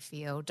how you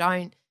feel.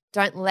 Don't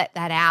let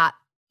that out.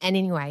 And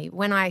anyway,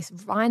 when I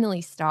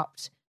finally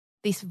stopped,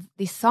 this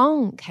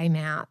song came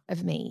out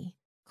of me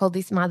called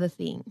This Mother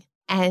Thing.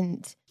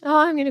 And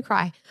I'm going to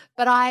cry.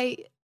 But I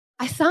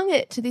I sung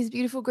it to this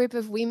beautiful group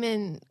of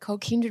women called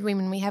Kindred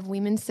Women. We have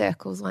women's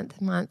circles once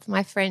a month.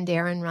 My friend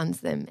Erin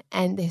runs them,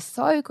 and they're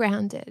so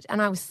grounded.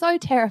 And I was so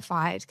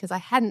terrified because I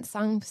hadn't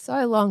sung for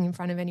so long in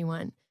front of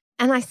anyone.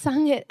 And I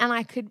sung it, and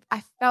I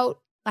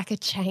felt like a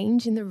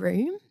change in the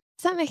room.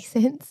 Does that make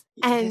sense?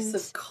 Yes,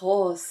 of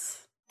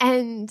course.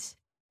 And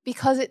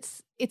because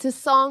it's a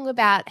song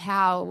about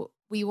how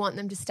we want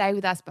them to stay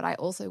with us, but I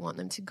also want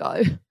them to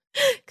go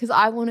because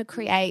I want to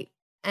create.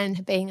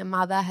 And being a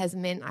mother has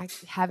meant I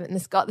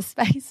haven't got the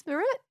space for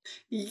it.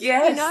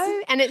 Yes. You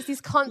know, and it's this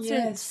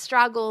constant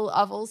struggle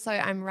of also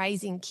I'm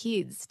raising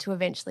kids to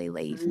eventually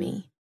leave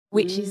me,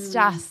 which is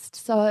just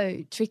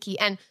so tricky.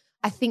 And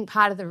I think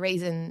part of the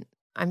reason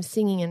I'm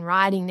singing and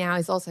writing now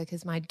is also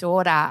because my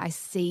daughter, I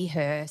see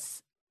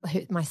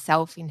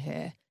myself in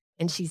her,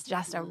 and she's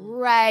just a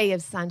ray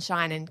of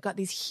sunshine and got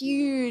this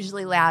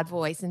hugely loud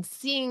voice and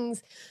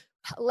sings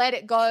Let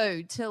It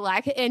Go to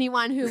like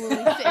anyone who will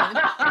listen.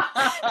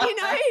 You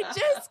know,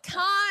 just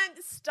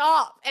can't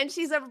stop. And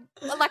she's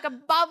like a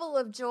bubble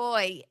of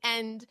joy.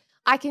 And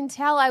I can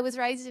tell I was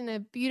raised in a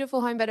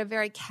beautiful home, but a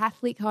very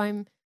Catholic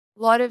home,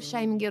 a lot of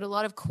shame and guilt, a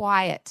lot of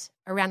quiet,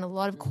 around a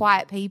lot of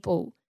quiet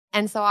people.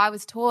 And so I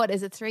was taught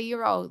as a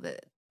 3-year-old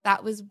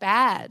that was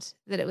bad,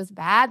 that it was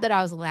bad that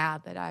I was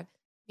loud, that I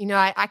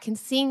can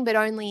sing, but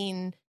only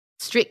in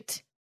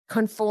strict,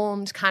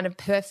 conformed, kind of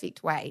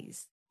perfect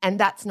ways. And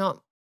that's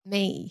not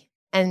me.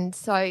 And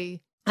so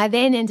I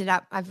then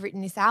I've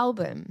written this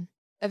album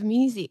of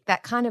music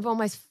that kind of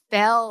almost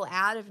fell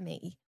out of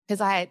me because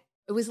it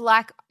was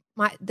like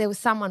there was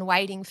someone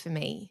waiting for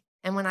me.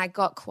 And when I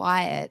got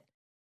quiet,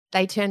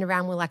 they turned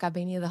around and were like, I've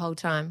been here the whole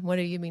time. What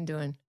have you been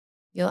doing?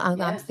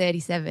 I'm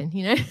 37,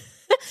 you know,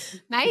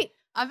 mate,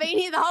 I've been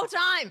here the whole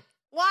time.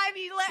 Why have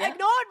you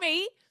ignored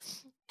me?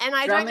 And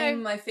I drumming don't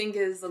know. my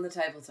fingers on the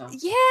tabletop.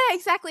 Yeah,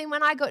 exactly. And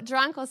when I got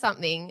drunk or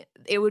something,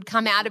 it would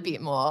come out a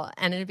bit more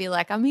and it'd be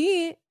like, I'm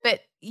here. But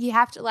you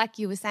have to, like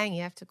you were saying,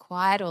 you have to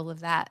quiet all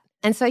of that.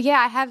 And so,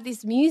 I have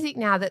this music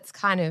now that's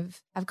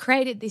I've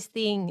created this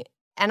thing,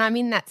 and I'm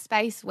in that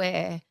space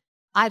where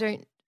I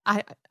don't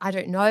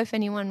know if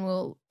anyone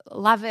will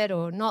love it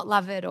or not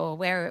love it, or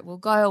where it will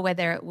go, or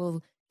whether it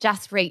will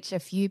just reach a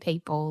few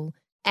people.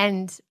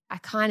 And I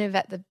kind of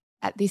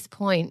at this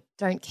point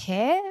don't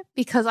care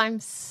because I'm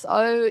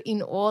so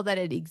in awe that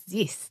it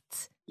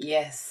exists.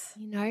 Yes.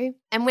 You know?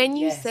 And when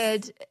you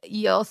said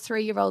your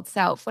 3-year-old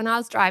self, when I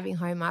was driving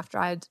home after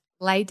I'd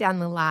laid down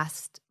the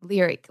last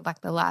lyric,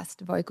 like the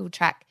last vocal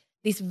track,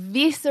 this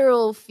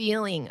visceral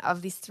feeling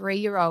of this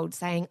 3-year-old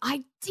saying,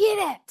 I did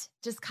it,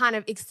 just kind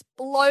of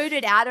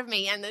exploded out of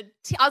me. And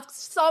I was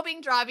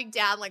sobbing driving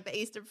down like the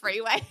Eastern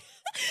Freeway,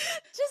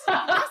 just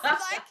like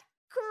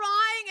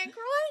crying and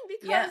crying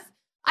because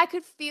I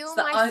could feel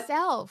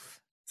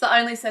myself. It's the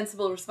only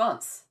sensible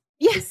response.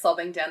 Yeah. Just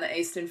sobbing down the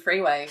Eastern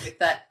Freeway with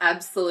that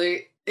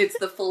absolute, it's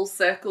the full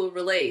circle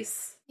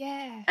release.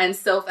 Yeah. And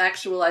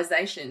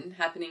self-actualization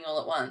happening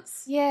all at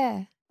once.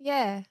 Yeah.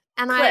 Yeah.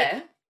 And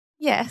Claire?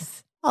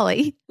 Yes.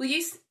 Holly? Will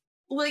you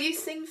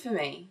sing for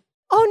me?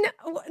 Oh, no,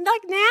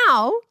 like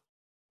now?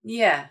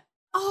 Yeah.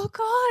 Oh,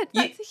 God,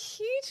 that's a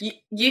huge...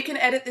 You can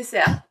edit this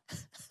out.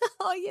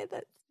 Oh, yeah,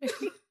 that's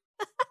true.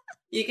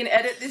 You can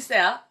edit this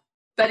out,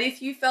 but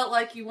if you felt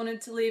like you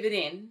wanted to leave it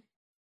in,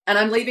 and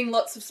I'm leaving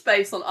lots of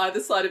space on either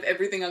side of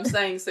everything I'm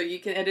saying, so you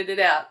can edit it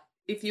out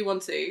if you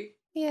want to.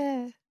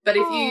 Yeah. But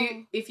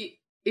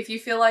if you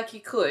feel like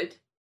you could,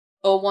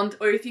 or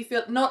if you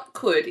feel not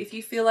could, if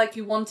you feel like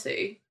you want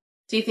to,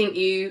 do you think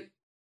you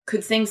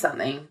could sing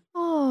something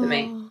for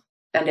me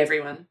and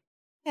everyone?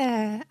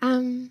 Yeah.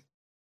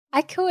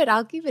 I could.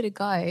 I'll give it a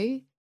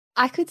go.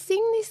 I could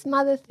sing this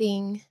Mother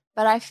thing,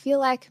 but I feel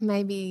like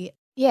maybe,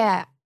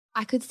 I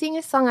could sing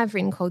a song I've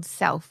written called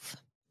Self.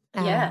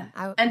 And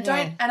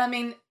I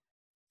mean,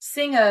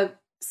 sing a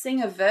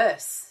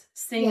verse,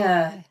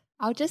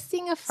 I'll just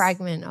sing a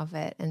fragment of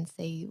it and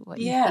see what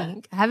you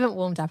think. I haven't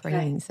warmed up or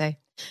anything, so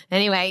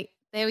anyway,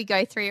 there we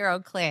go.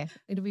 3-year-old Claire,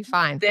 it'll be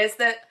fine.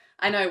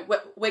 I know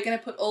we're going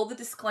to put all the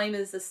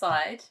disclaimers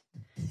aside,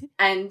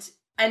 and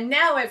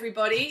now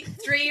everybody,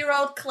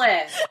 3-year-old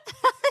Claire.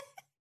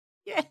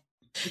 Yeah,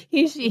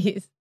 here she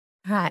is.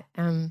 Right,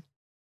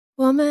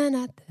 woman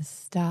at the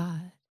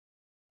start,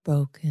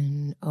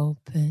 broken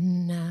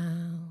open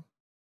now,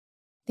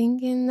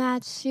 thinking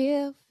that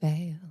she'll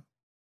fail.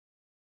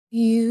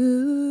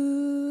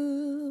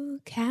 You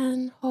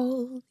can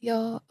hold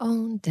your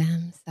own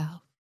damn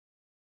self.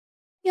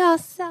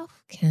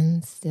 Yourself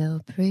can still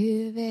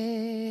prevail.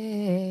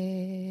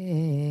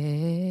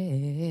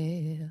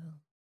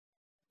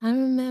 I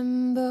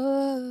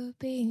remember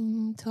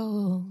being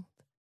told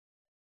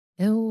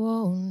it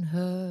won't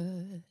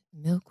hurt,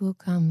 milk will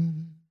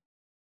come.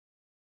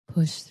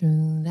 Push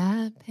through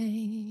that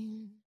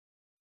pain.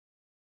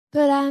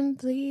 But I'm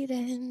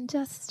bleeding,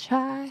 just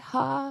try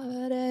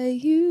harder.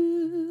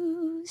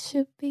 You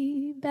should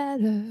be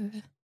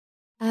better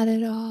at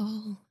it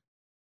all.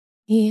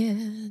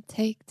 Here,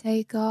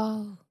 take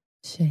all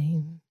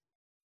shame.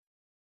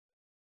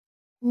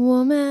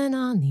 Woman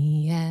on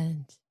the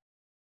edge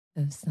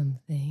of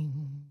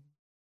something.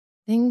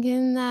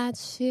 thinking that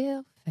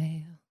she'll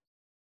fail.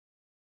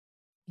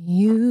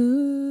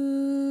 You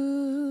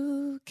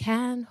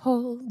can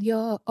hold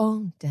your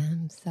own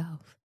damn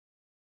self.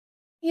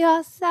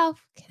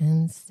 Yourself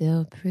can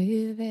still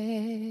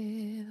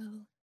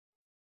prevail.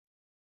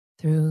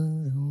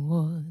 Through the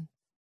woods,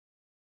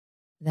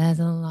 there's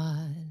a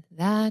lot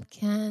that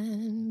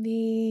can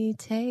be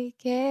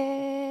taken.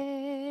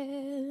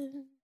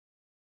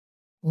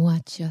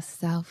 Watch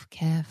yourself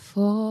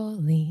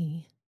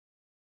carefully,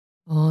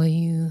 or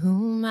you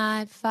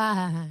might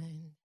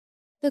find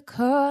the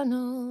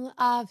kernel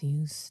of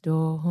you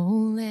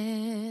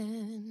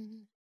stolen.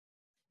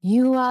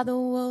 You are the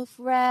wolf,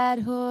 Red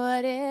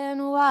Hood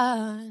in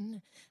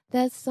one.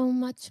 There's so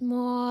much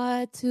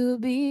more to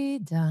be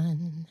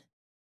done.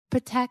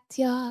 Protect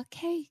your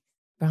cake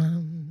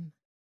from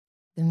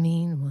the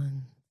mean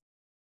ones.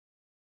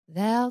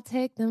 They'll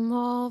take them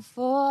all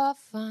for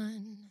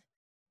fun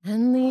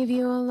and leave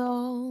you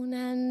alone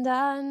and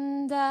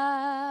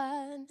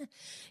undone.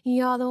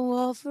 You're the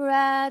wolf,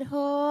 Red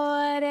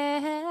Hood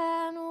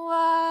in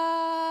one.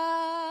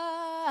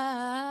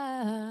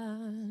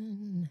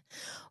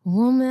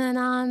 Woman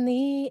on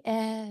the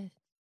edge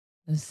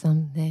of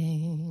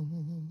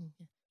something,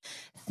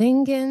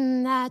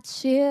 thinking that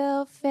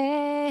she'll fail.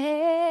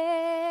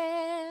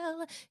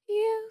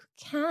 You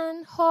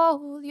can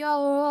hold your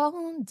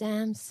own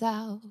damn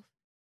self.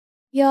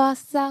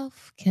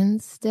 Yourself can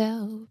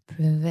still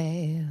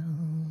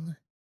prevail.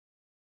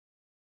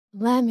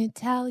 Let me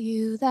tell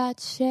you that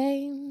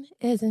shame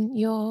isn't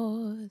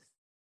yours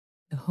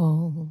to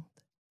hold.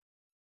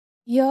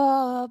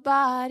 Your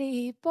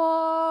body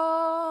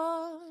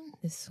born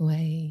this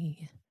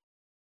way.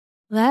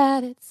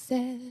 Let it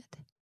sit,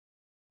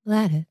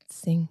 let it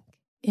sink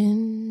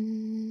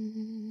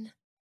in.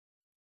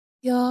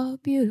 You're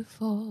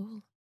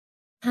beautiful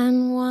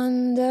and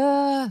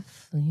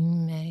wonderfully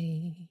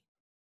made.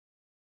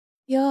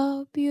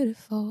 You're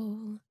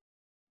beautiful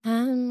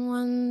and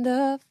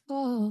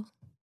wonderful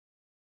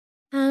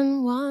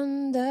and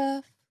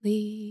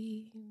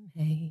wonderfully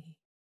made.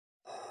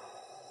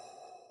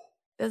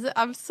 Like, look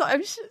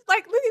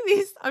at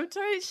this. I'm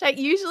trying to shake.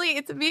 Usually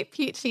it's a bit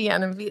pitchy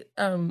and a bit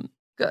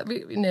got a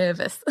bit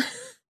nervous.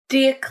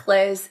 Dear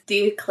Claire's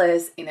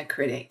inner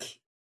critic,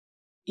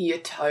 you're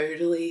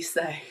totally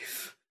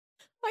safe.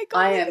 My God,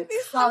 I am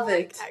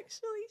covered.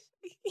 Actually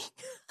shaking.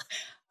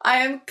 I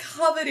am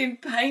covered in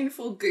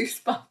painful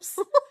goosebumps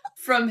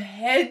from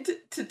head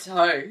to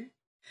toe.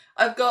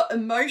 I've got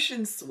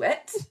emotion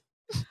sweat.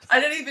 I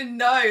don't even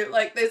know,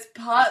 like there's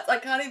parts I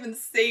can't even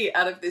see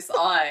out of this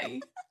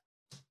eye.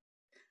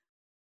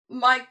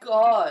 My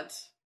God,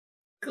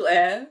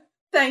 Claire,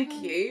 thank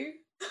you.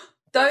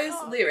 Those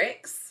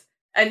lyrics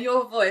and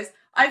your voice,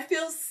 I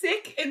feel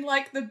sick in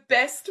like the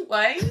best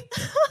way.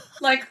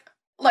 like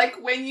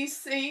when you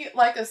see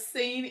like a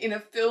scene in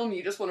a film,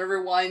 you just want to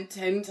rewind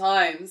 10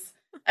 times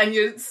and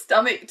your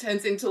stomach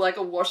turns into like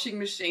a washing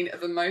machine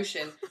of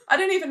emotion. I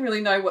don't even really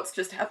know what's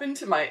just happened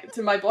to my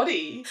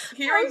body.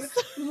 Hearing,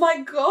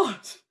 my God.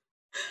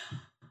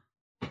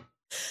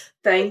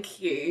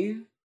 Thank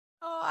you.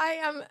 Oh, I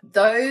am.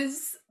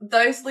 Those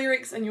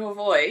lyrics and your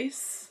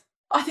voice,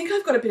 I think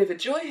I've got a bit of a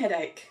joy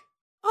headache.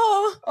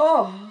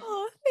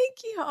 Oh,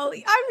 thank you,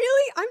 Holly.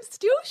 I'm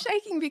still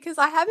shaking because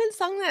I haven't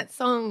sung that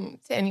song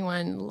to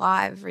anyone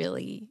live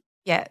really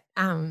yet.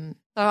 And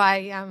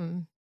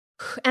I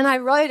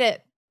wrote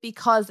it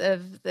because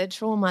of the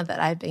trauma that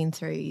I'd been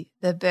through,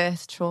 the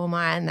birth trauma,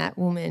 and that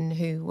woman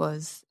who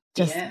was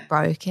just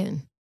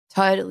broken,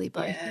 totally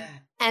broken. Yeah.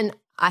 And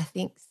I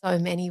think so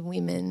many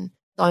women,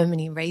 so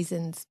many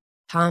reasons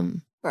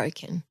come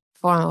broken.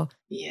 For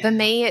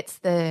me, it's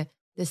the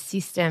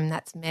system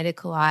that's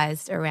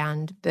medicalized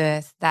around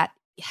birth that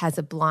has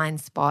a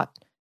blind spot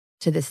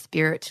to the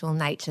spiritual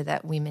nature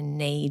that women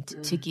need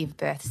to give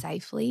birth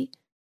safely.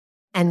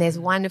 And there's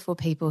wonderful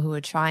people who are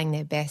trying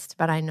their best,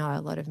 but I know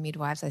a lot of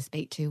midwives I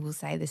speak to will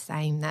say the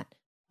same, that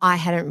I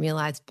hadn't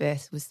realized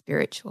birth was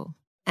spiritual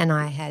and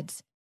I had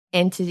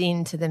entered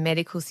into the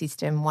medical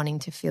system wanting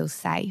to feel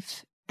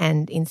safe,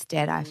 and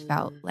instead I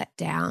felt let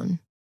down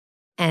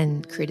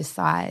and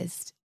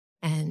criticized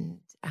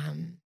and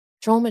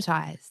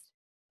traumatized.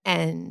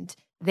 And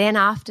then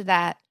after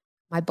that,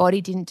 my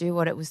body didn't do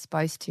what it was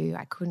supposed to.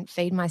 I couldn't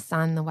feed my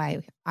son the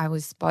way I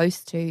was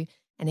supposed to.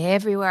 And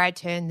everywhere I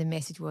turned, the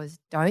message was,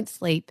 don't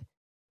sleep,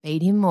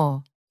 feed him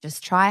more,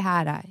 just try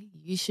harder.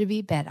 You should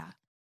be better.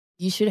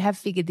 You should have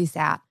figured this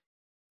out.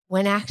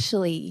 When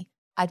actually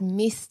I'd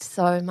missed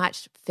so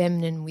much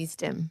feminine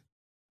wisdom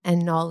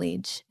and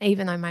knowledge.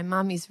 Even though my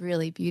mum is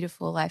really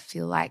beautiful, I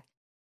feel like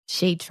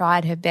she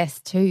tried her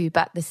best too,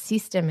 but the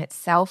system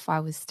itself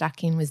I was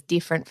stuck in was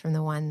different from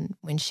the one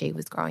when she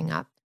was growing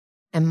up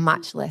and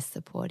much less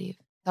supportive.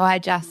 So I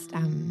just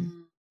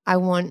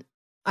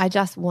I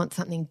just want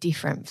something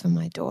different for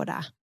my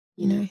daughter,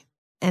 you know.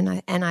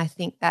 And I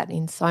think that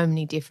in so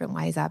many different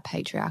ways our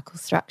patriarchal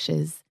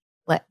structures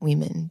let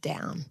women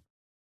down.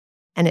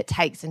 And it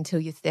takes until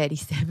you're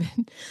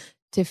 37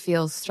 to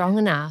feel strong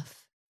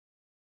enough.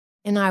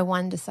 And I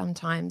wonder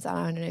sometimes,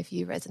 I don't know if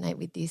you resonate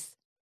with this,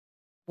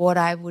 what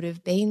I would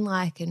have been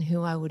like and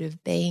who I would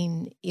have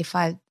been if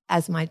I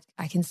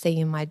can see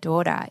in my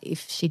daughter,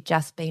 if she'd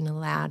just been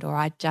allowed, or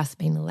I'd just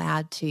been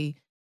allowed to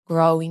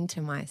grow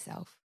into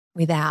myself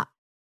without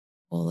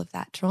all of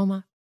that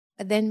trauma.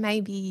 But then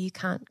maybe you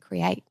can't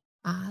create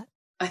art.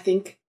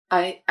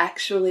 I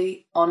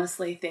actually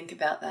honestly think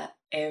about that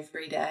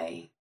every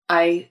day.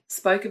 I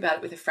spoke about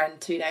it with a friend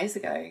 2 days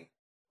ago.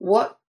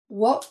 What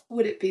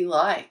would it be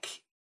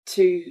like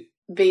to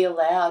be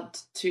allowed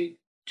to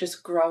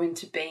just grow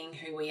into being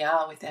who we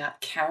are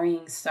without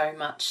carrying so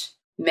much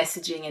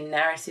messaging and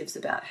narratives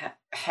about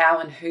how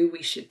and who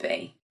we should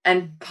be?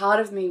 And part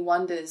of me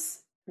wonders,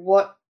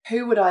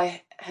 who would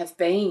I have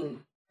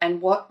been,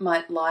 and what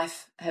might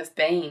life have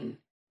been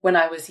when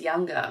I was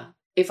younger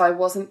if I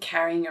wasn't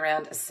carrying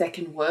around a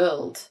second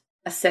world,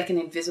 a second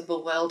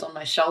invisible world on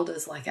my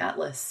shoulders like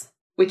Atlas,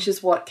 which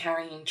is what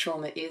carrying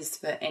trauma is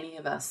for any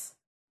of us.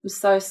 I'm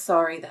so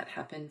sorry that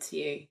happened to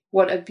you.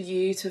 What a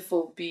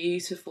beautiful,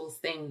 beautiful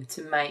thing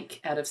to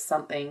make out of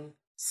something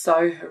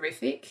so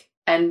horrific,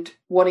 and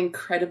what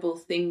incredible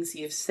things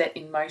you've set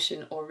in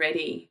motion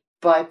already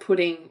by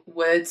putting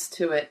words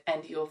to it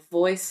and your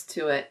voice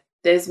to it.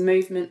 There's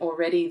movement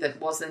already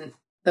that wasn't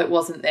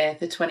there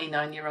for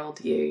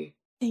 29-year-old you.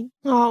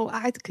 Oh,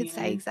 I could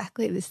say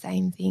exactly the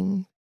same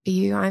thing for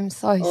you. I'm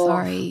so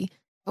sorry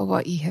for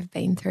what you have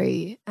been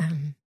through.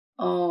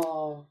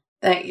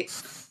 Thank you.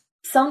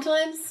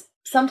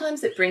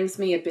 Sometimes it brings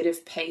me a bit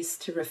of peace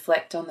to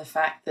reflect on the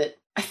fact that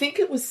I think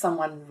it was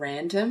someone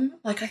random.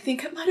 Like, I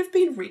think it might have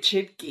been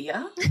Richard Gere. I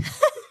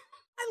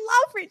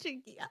love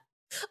Richard Gere.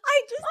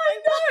 I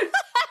know.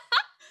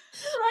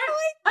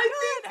 Right?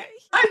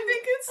 I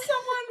think it's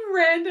someone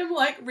random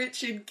like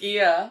Richard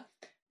Gere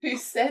who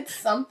said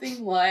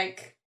something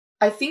like,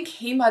 I think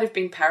he might have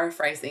been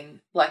paraphrasing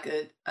like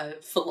a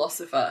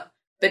philosopher,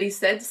 but he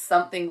said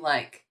something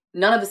like,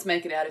 none of us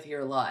make it out of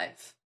here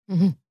alive.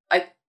 Mm-hmm.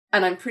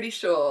 And I'm pretty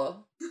sure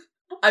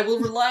I will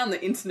rely on the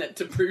internet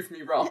to prove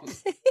me wrong.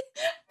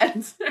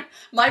 And so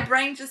my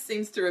brain just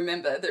seems to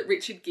remember that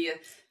Richard Gere.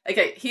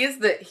 Okay, here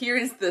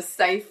is the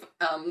safe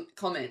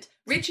comment.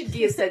 Richard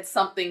Gere said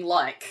something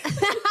like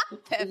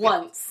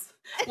once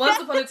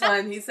upon a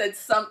time he said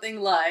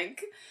something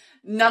like,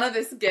 none of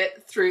us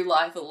get through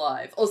life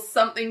alive, or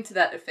something to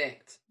that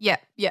effect. Yeah.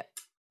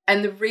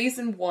 And the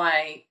reason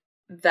why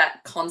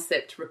that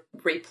concept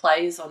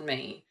replays on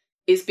me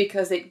is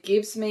because it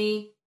gives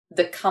me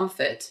the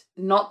comfort,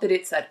 not that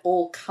it's at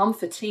all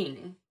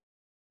comforting,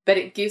 but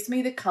it gives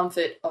me the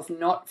comfort of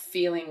not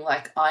feeling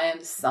like I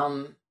am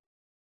some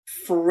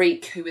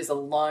freak who is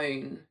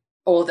alone,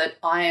 or that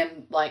I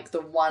am like the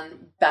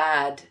one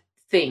bad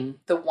thing,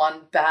 the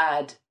one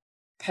bad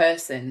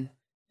person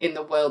in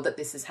the world that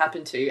this has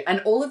happened to. And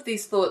all of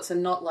these thoughts are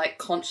not like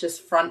conscious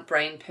front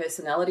brain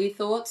personality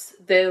thoughts.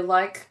 They're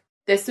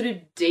sort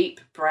of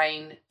deep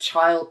brain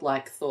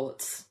childlike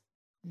thoughts.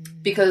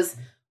 Because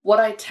what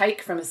I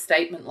take from a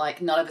statement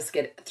like none of us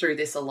get through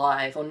this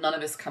alive, or none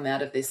of us come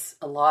out of this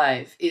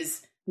alive,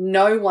 is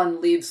no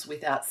one lives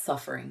without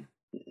suffering.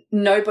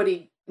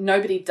 Nobody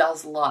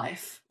does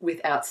life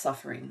without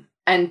suffering.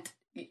 And,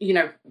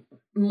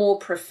 more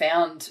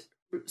profound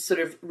sort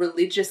of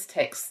religious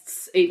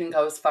texts even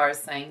go as far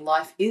as saying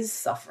life is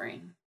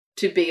suffering.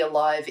 To be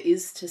alive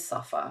is to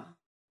suffer,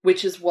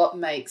 which is what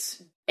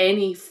makes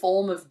any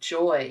form of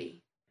joy,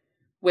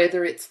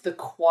 whether it's the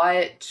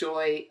quiet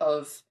joy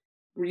of,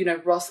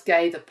 Ross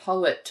Gay, the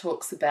poet,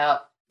 talks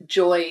about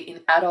joy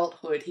in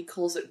adulthood. He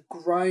calls it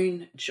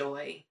grown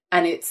joy.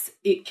 And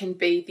it can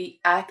be the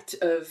act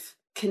of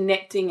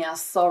connecting our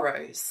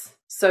sorrows.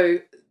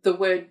 So the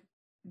word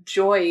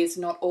joy is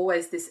not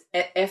always this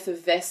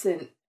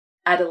effervescent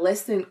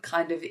adolescent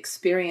kind of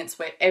experience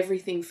where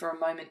everything for a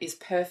moment is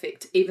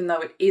perfect, even though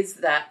it is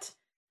that,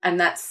 and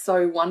that's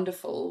so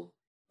wonderful.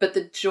 But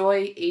the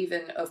joy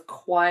even of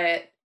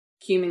quiet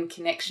human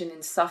connection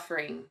in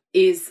suffering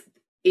is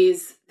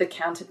the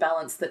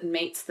counterbalance that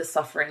meets the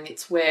suffering.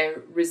 It's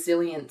where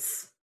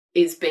resilience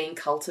is being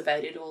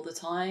cultivated all the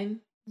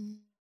time.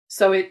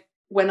 So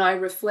when I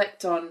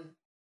reflect on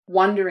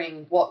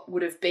wondering what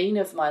would have been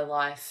of my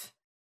life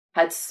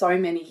had so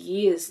many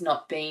years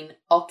not been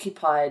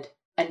occupied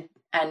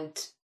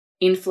and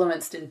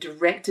influenced and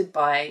directed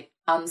by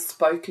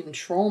unspoken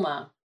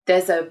trauma,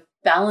 there's a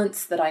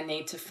balance that I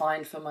need to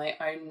find for my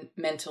own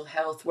mental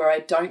health where I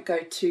don't go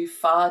too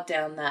far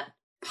down that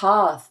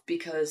path,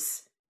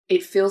 because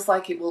it feels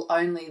like it will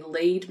only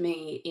lead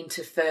me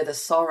into further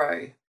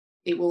sorrow.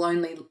 It will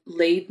only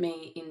lead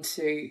me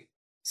into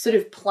sort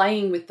of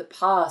playing with the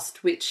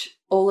past, which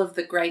all of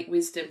the great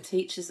wisdom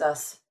teaches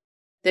us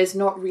there's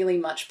not really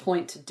much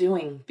point to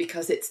doing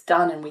because it's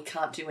done and we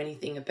can't do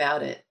anything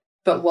about it.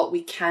 But what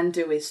we can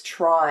do is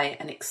try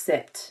and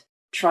accept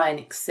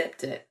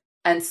it.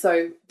 And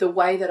so the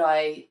way that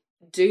I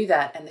do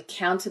that, and the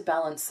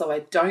counterbalance so I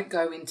don't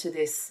go into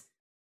this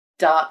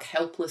dark,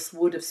 helpless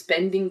wood of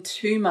spending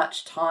too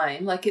much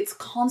time, like it's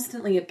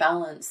constantly a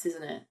balance,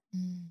 isn't it?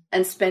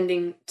 And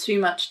spending too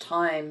much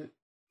time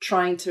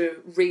trying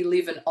to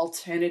relive an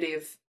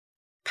alternative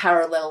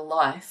parallel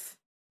life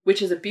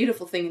which is a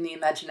beautiful thing in the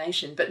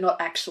imagination, but not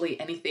actually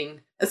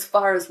anything, as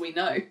far as we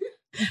know,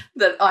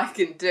 that I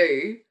can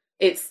do.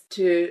 It's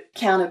to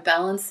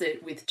counterbalance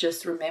it with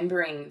just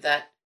remembering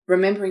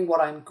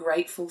what I'm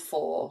grateful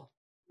for,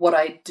 what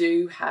I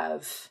do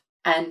have,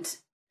 and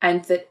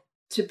that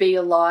to be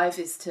alive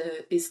is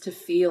to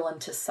feel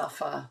and to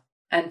suffer,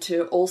 and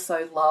to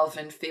also love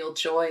and feel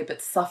joy,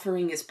 but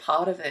suffering is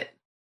part of it.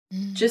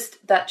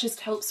 That just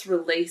helps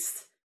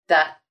release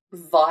that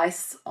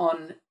vice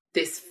on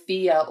this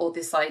fear or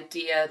this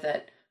idea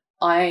that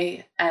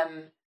I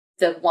am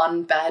the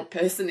one bad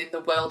person in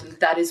the world and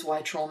that is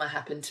why trauma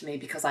happened to me,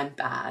 because I'm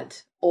bad.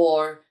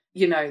 Or,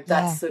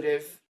 that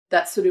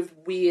sort of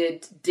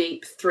weird,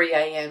 deep 3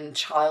 a.m.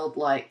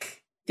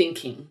 childlike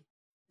thinking.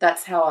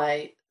 That's how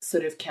I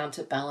sort of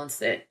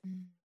counterbalance it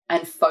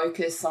and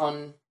focus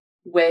on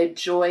where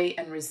joy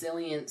and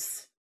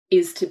resilience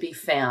is to be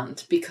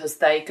found, because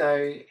they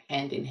go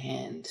hand in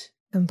hand.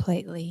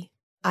 Completely.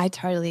 I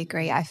totally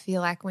agree. I feel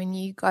like when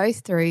you go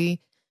through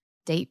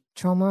deep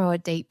trauma or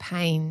deep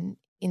pain,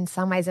 in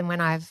some ways, and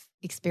when I've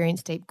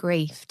experienced deep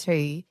grief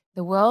too,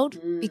 the world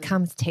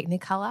becomes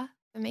technicolor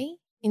for me.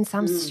 In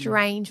some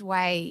strange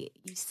way,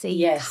 you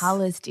see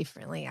colours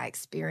differently. I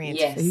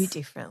experience food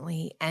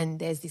differently. And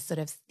there's this sort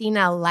of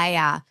thinner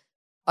layer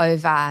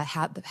over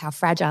how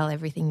fragile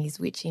everything is,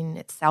 which in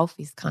itself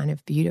is kind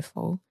of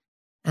beautiful.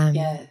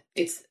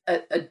 It's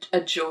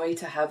a joy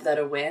to have that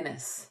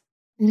awareness.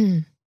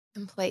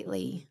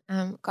 Completely.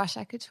 Gosh,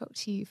 I could talk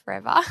to you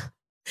forever.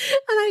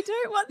 And I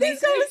don't want this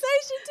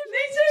conversation to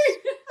finish.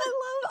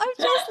 I've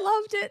just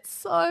loved it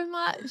so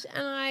much,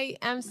 and I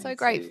am so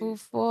grateful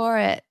for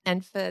it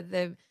and for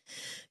the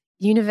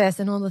universe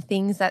and all the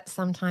things that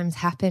sometimes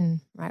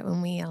happen, right,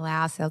 when we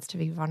allow ourselves to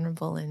be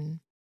vulnerable and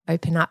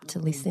open up to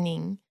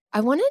listening.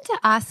 I wanted to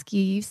ask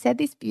you, you said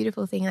this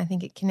beautiful thing, I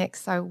think it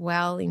connects so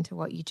well into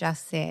what you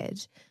just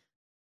said.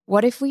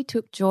 What if we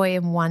took joy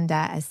and wonder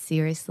as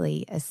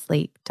seriously as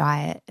sleep,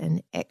 diet,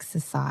 and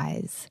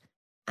exercise?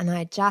 And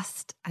I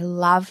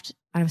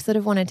sort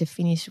of wanted to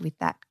finish with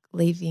that,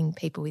 leaving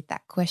people with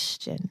that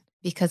question,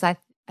 because I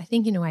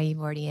think in a way you've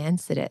already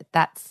answered it.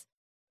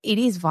 It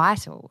is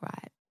vital,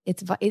 right?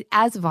 It's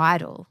as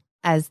vital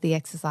as the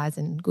exercise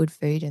and good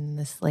food and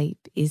the sleep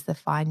is the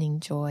finding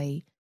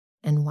joy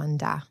and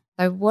wonder.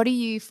 So what are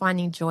you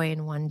finding joy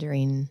and wonder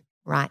in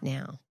right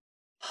now?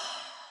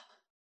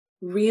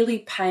 Really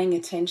paying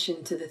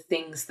attention to the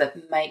things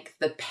that make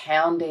the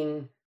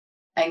pounding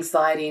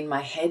anxiety in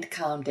my head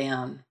calm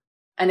down.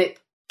 And it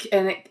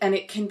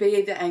can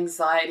be the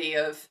anxiety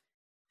of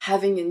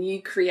having a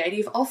new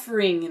creative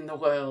offering in the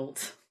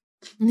world,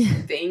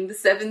 being the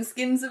 7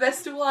 Skins of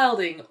Esther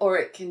Wilding, or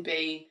it can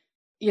be,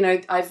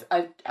 I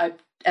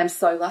am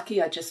so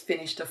lucky. I just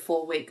finished a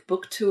 4-week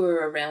book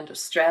tour around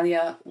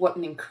Australia. What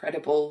an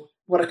incredible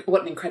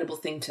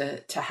thing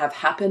to have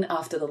happen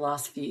after the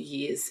last few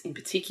years in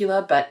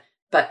particular,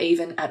 but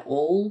even at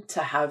all,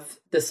 to have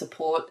the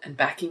support and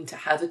backing to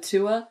have a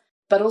tour.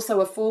 But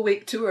also a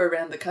 4-week tour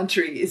around the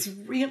country is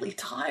really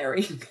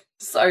tiring.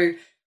 So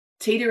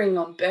teetering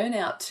on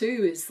burnout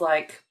too is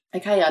like,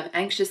 okay, I'm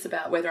anxious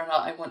about whether or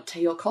not I want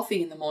tea or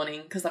coffee in the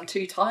morning because I'm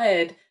too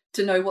tired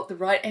to know what the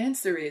right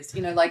answer is.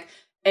 Like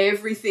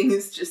everything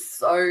is just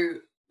so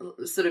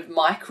sort of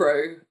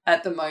micro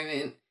at the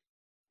moment.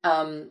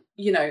 And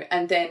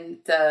then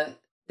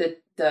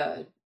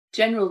the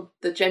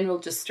general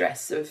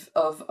distress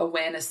of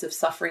awareness of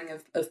suffering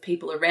of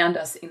people around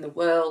us in the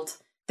world.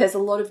 There's a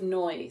lot of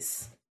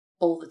noise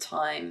all the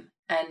time,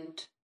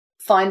 and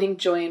finding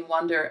joy and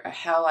wonder are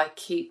how I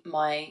keep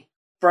my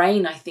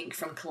brain, I think,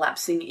 from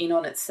collapsing in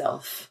on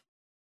itself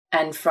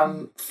and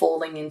from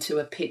falling into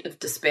a pit of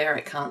despair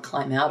it can't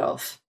climb out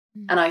of.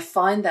 And I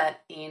find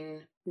that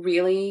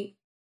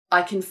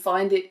I can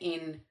find it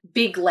in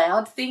big,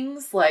 loud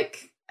things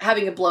like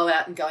having a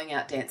blowout and going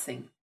out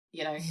dancing,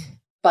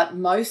 But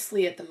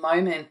mostly at the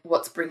moment,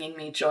 what's bringing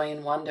me joy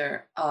and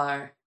wonder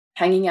are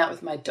hanging out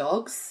with my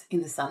dogs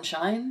in the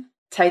sunshine,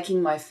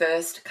 taking my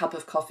first cup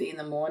of coffee in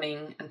the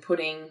morning and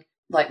putting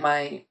like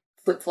my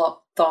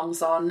flip-flop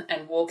thongs on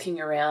and walking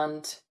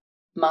around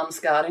Mum's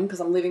garden, because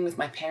I'm living with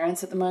my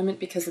parents at the moment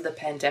because of the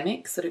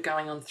pandemic, sort of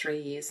going on 3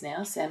 years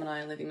now. Sam and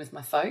I are living with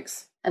my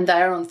folks, and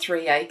they are on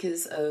 3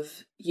 acres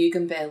of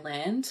Yugambeh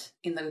land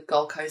in the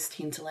Gold Coast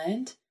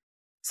hinterland.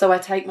 So I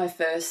take my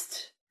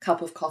first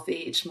cup of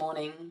coffee each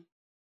morning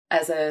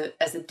as a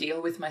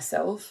deal with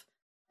myself,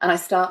 and I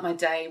start my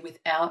day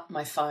without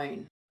my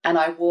phone. And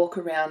I walk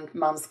around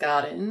Mum's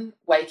garden,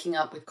 waking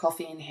up with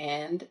coffee in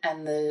hand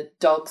and the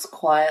dogs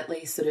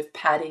quietly sort of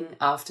padding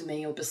after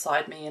me or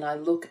beside me, and I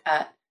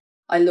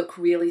look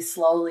really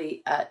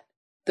slowly at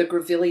the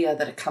grevillea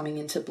that are coming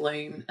into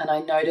bloom, and I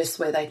notice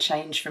where they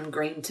change from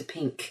green to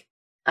pink.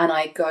 And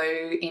I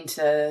go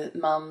into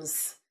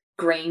Mum's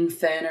green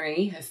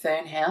fernery, her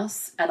fern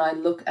house, and I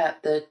look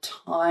at the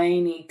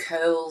tiny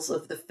curls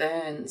of the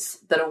ferns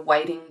that are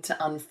waiting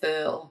to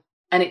unfurl.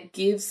 And it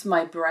gives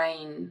my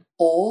brain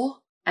awe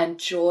and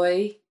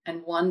joy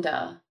and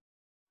wonder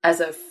as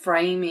a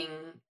framing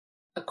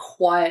a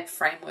quiet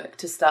framework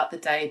to start the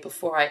day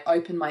before I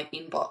open my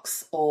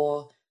inbox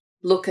or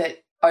look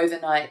at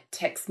overnight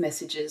text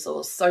messages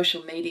or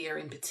social media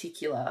in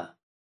particular.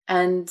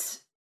 And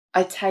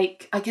I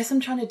guess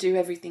I'm trying to do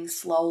everything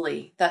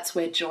slowly. That's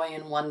where joy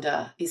and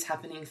wonder is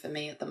happening for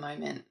me at the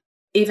moment.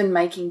 Even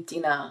making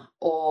dinner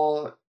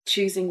or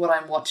choosing what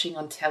I'm watching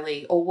on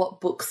telly or what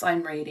books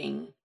I'm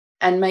reading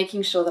and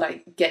making sure that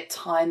I get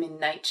time in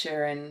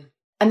nature and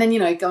then,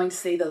 going to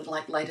see the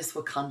latest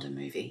Wakanda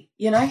movie,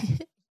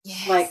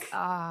 Yes.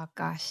 Oh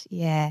gosh,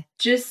 yeah.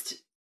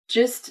 Just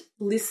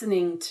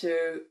listening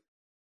to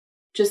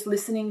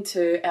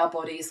our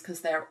bodies, because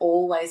they're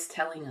always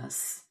telling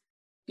us,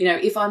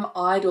 if I'm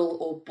idle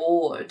or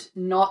bored,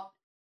 not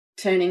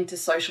turning to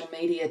social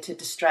media to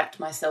distract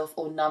myself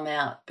or numb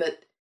out,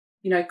 but,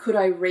 could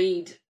I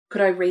read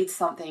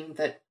something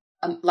that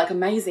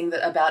amazing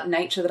that about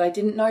nature that I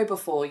didn't know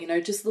before,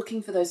 just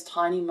looking for those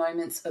tiny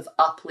moments of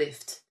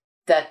uplift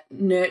that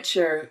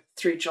nurture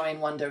through joy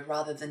and wonder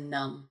rather than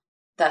numb.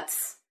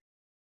 That's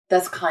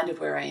kind of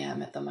where I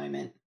am at the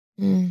moment.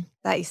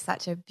 That is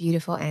such a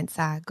beautiful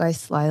answer. Go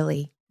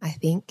slowly, I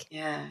think.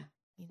 Yeah.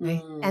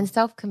 And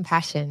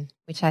self-compassion,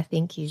 which I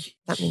think is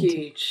something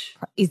huge.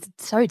 Is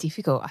so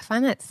difficult. I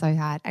find that so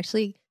hard.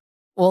 Actually,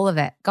 all of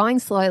it. Going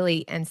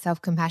slowly and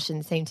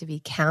self-compassion seem to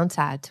be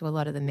counter to a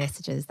lot of the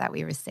messages that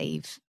we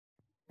receive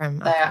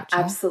from our culture. They are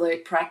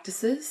absolute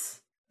practices.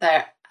 They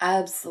are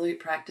absolute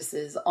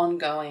practices,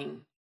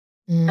 ongoing.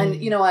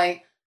 And,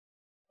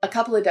 a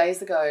couple of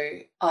days ago,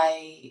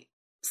 I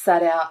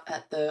sat out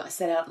on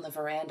the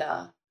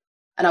veranda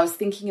and I was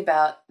thinking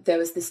about, there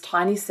was this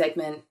tiny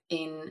segment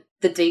in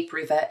the Deep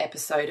River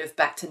episode of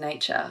Back to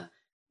Nature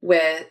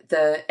where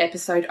the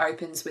episode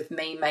opens with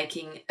me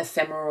making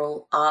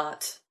ephemeral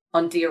art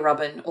on Deer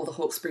Robin or the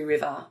Hawkesbury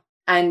River.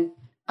 And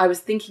I was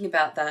thinking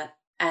about that,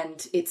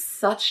 and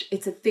it's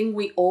a thing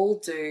we all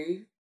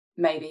do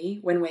maybe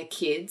when we're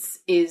kids,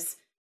 is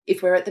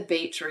if we're at the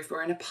beach or if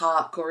we're in a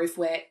park or if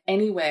we're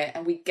anywhere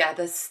and we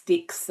gather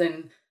sticks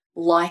and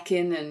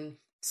lichen and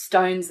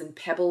stones and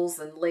pebbles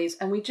and leaves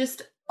and we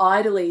just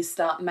idly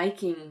start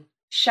making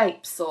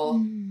shapes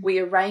or we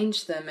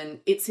arrange them,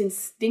 and it's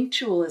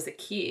instinctual as a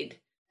kid.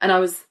 And I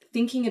was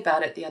thinking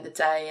about it the other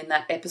day in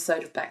that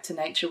episode of Back to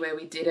Nature where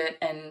we did it,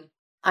 and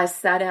I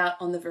sat out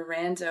on the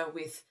veranda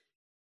with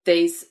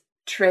these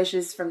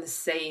treasures from the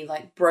sea,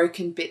 like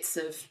broken bits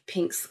of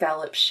pink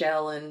scallop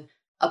shell and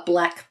a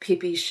black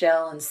pippy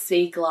shell and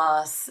sea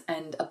glass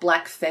and a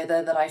black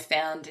feather that I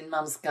found in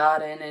Mum's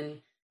garden.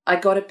 And I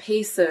got a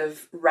piece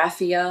of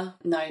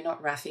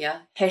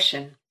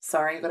Hessian.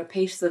 Sorry, I got a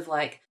piece of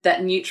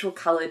that neutral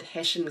coloured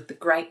Hessian with the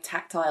great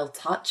tactile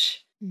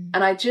touch.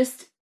 And I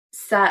just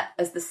sat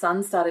as the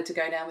sun started to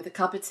go down with a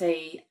cup of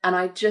tea, and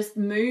I just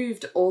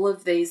moved all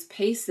of these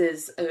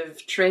pieces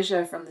of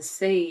treasure from the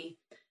sea.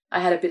 I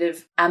had a bit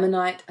of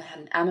ammonite, I had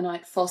an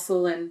ammonite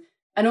fossil, and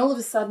all of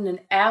a sudden an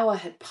hour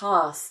had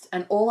passed,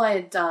 and all I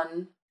had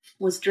done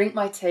was drink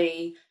my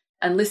tea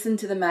and listen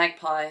to the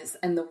magpies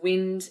and the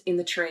wind in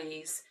the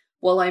trees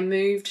while I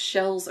moved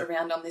shells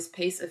around on this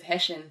piece of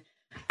Hessian.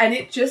 And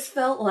it just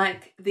felt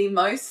like the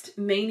most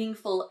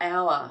meaningful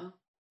hour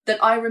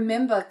that I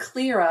remember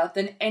clearer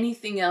than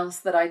anything else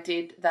that I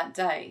did that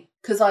day,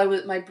 because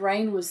my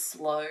brain was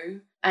slow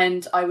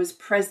and I was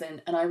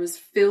present and I was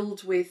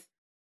filled with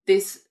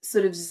this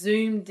sort of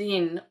zoomed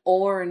in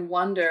awe and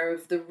wonder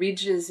of the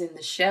ridges in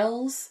the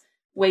shells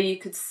where you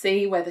could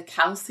see where the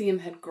calcium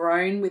had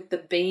grown with the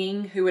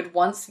being who had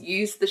once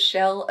used the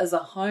shell as a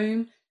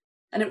home.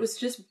 And it was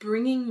just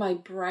bringing my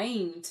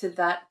brain to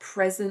that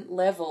present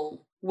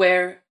level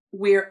where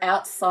we're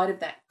outside of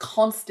that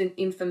constant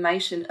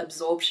information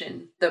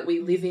absorption that we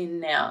live in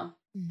now.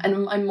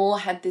 And I more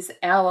had this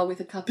hour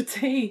with a cup of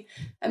tea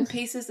and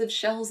pieces of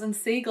shells and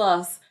sea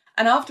glass.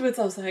 And afterwards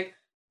I was like,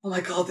 oh my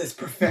God, that's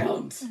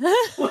profound. Does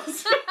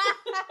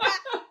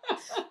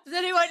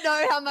anyone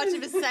know how much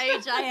of a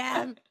sage I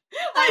am?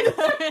 I'm a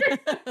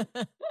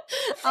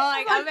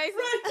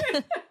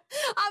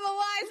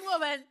wise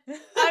woman.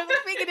 I've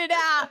figured it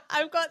out.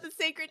 I've got the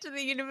secret to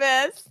the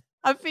universe.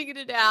 I've figured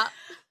it out.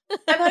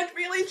 And I'd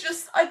really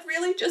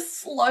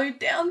just slowed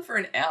down for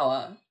an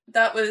hour.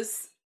 That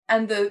was,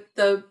 and the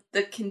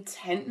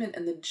contentment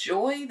and the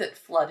joy that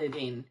flooded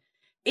in,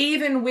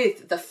 even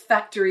with the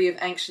factory of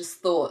anxious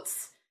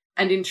thoughts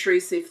and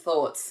intrusive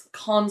thoughts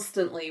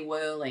constantly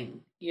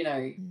whirling,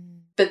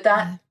 But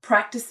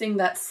practicing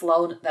that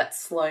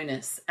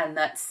slowness and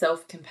that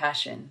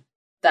self-compassion,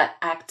 that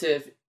act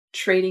of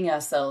treating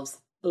ourselves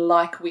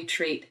like we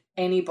treat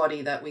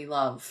anybody that we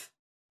love,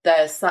 they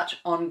are such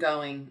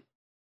ongoing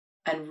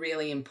and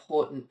really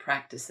important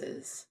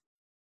practices.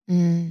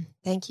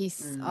 Thank you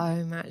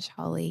so much,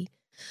 Holly.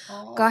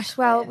 Gosh,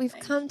 well, we've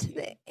come to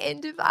the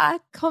end of our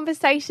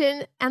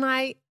conversation, and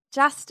I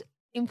just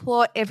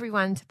implore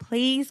everyone to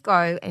please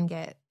go and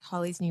get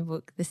Holly's new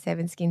book, The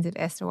 7 Skins of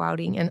Esther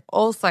Wilding, and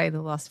also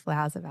The Lost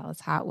Flowers of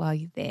Alice Hart while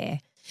you're there.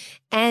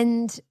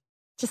 And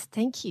just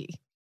thank you.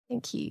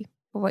 Thank you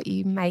for what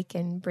you make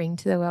and bring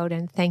to the world.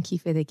 And thank you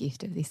for the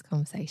gift of this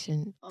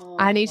conversation. Oh,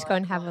 I need to go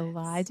and have a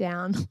likewise. lie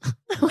down.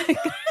 Oh my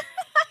God.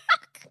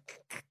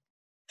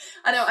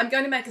 I know, I'm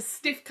going to make a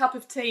stiff cup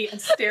of tea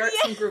and stare at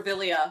some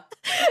grevillea.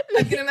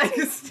 I'm going to make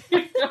a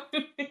stiff cup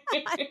of tea.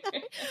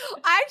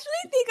 I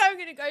actually think I'm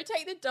going to go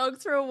take the dog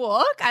for a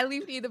walk. I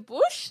live near the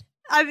bush.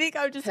 I think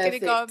I'm just going to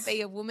go and Perfect.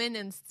 be a woman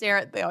and stare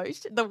at the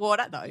ocean, the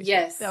water,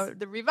 Yes.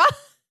 the river.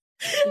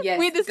 Yes,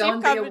 With a go stiff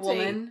and be cup a of tea.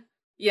 woman.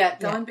 Yeah,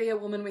 go Yeah. and be a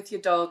woman with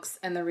your dogs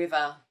and the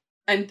river.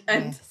 And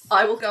Yes.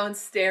 I will go and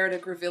stare at a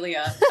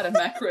grevillea at a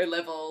macro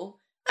level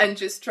and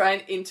just try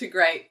and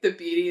integrate the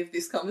beauty of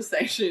this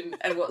conversation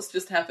and what's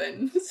just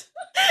happened.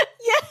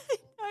 Yeah,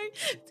 no,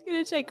 it's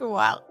going to take a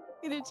while.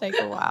 It's going to take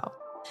a while.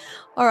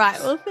 All right.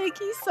 Well, thank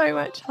you so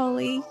much,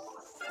 Holly.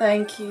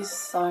 Thank you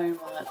so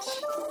much.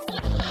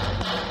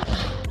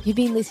 You've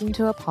been listening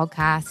to a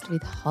podcast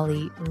with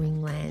Holly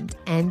Ringland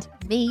and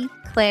me,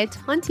 Claire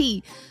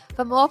Tonti.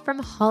 For more from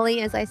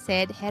Holly, as I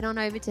said, head on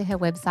over to her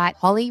website,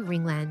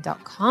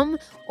 hollyringland.com,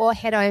 or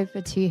head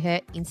over to her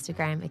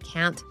Instagram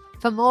account.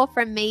 For more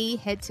from me,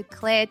 head to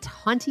Claire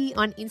Tonti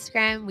on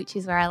Instagram, which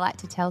is where I like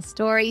to tell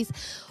stories,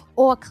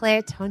 or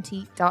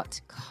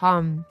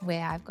clairetonti.com,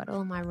 where I've got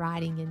all my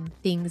writing and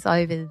things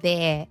over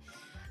there.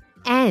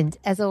 And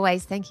as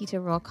always, thank you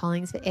to Raw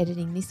Collings for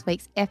editing this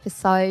week's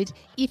episode.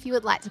 If you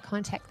would like to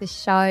contact the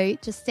show,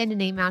 just send an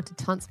email to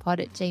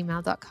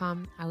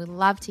tonspod@gmail.com. I would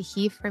love to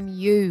hear from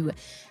you.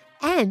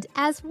 And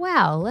as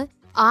well,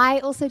 I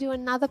also do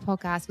another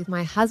podcast with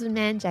my husband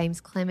man,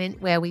 James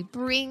Clement, where we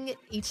bring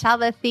each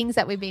other things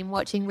that we've been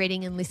watching,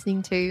 reading and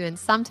listening to, and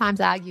sometimes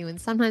argue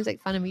and sometimes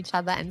make fun of each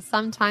other and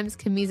sometimes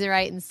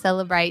commiserate and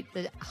celebrate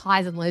the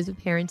highs and lows of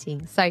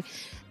parenting. So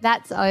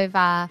that's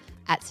over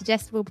at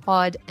Suggestible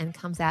Pod and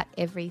comes out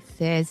every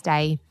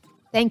Thursday.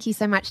 Thank you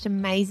so much to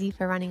Maisie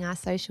for running our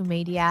social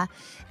media,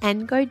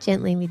 and go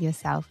gently with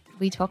yourself.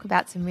 We talk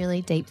about some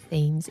really deep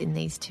themes in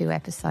these 2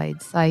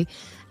 episodes. So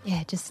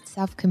yeah, just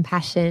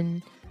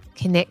self-compassion,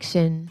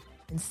 connection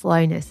and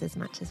slowness as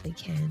much as we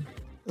can.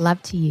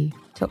 Love to you.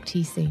 Talk to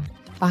you soon.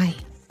 Bye.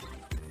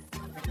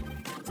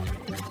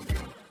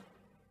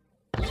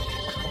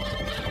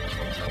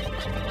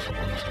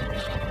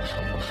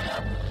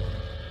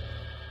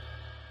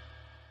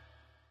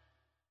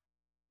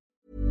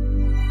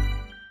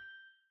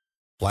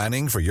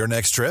 Planning for your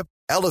next trip?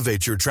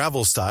 Elevate your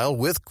travel style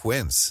with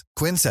Quince.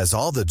 Quince has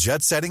all the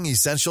jet-setting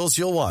essentials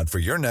you'll want for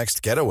your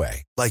next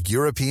getaway, like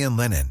European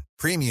linen,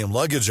 premium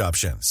luggage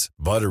options,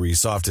 buttery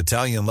soft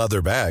Italian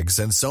leather bags,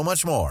 and so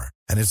much more.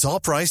 And it's all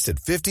priced at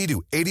 50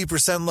 to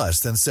 80% less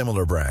than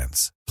similar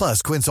brands.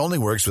 Plus, Quince only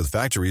works with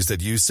factories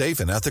that use safe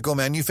and ethical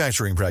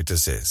manufacturing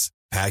practices.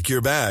 Pack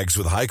your bags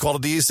with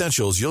high-quality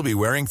essentials you'll be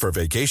wearing for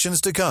vacations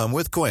to come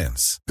with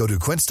Quince. Go to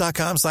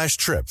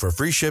quince.com/trip for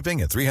free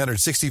shipping and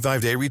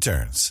 365-day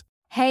returns.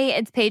 Hey,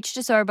 it's Paige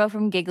DeSorbo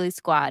from Giggly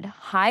Squad.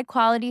 High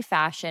quality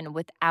fashion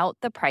without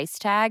the price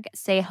tag.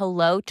 Say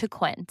hello to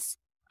Quince.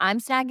 I'm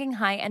snagging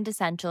high-end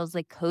essentials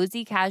like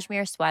cozy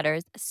cashmere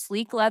sweaters,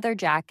 sleek leather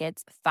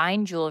jackets,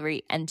 fine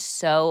jewelry, and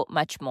so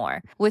much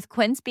more. With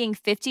Quince being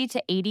 50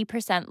 to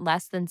 80%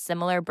 less than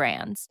similar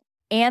brands.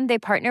 And they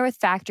partner with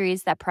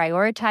factories that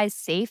prioritize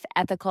safe,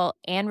 ethical,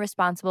 and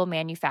responsible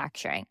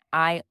manufacturing.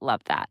 I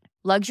love that.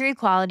 Luxury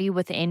quality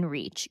within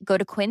reach. Go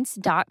to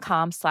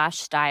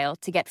quince.com/style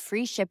to get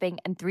free shipping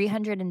and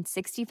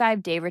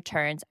 365-day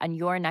returns on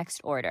your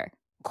next order.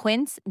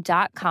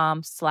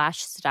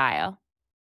 Quince.com/style.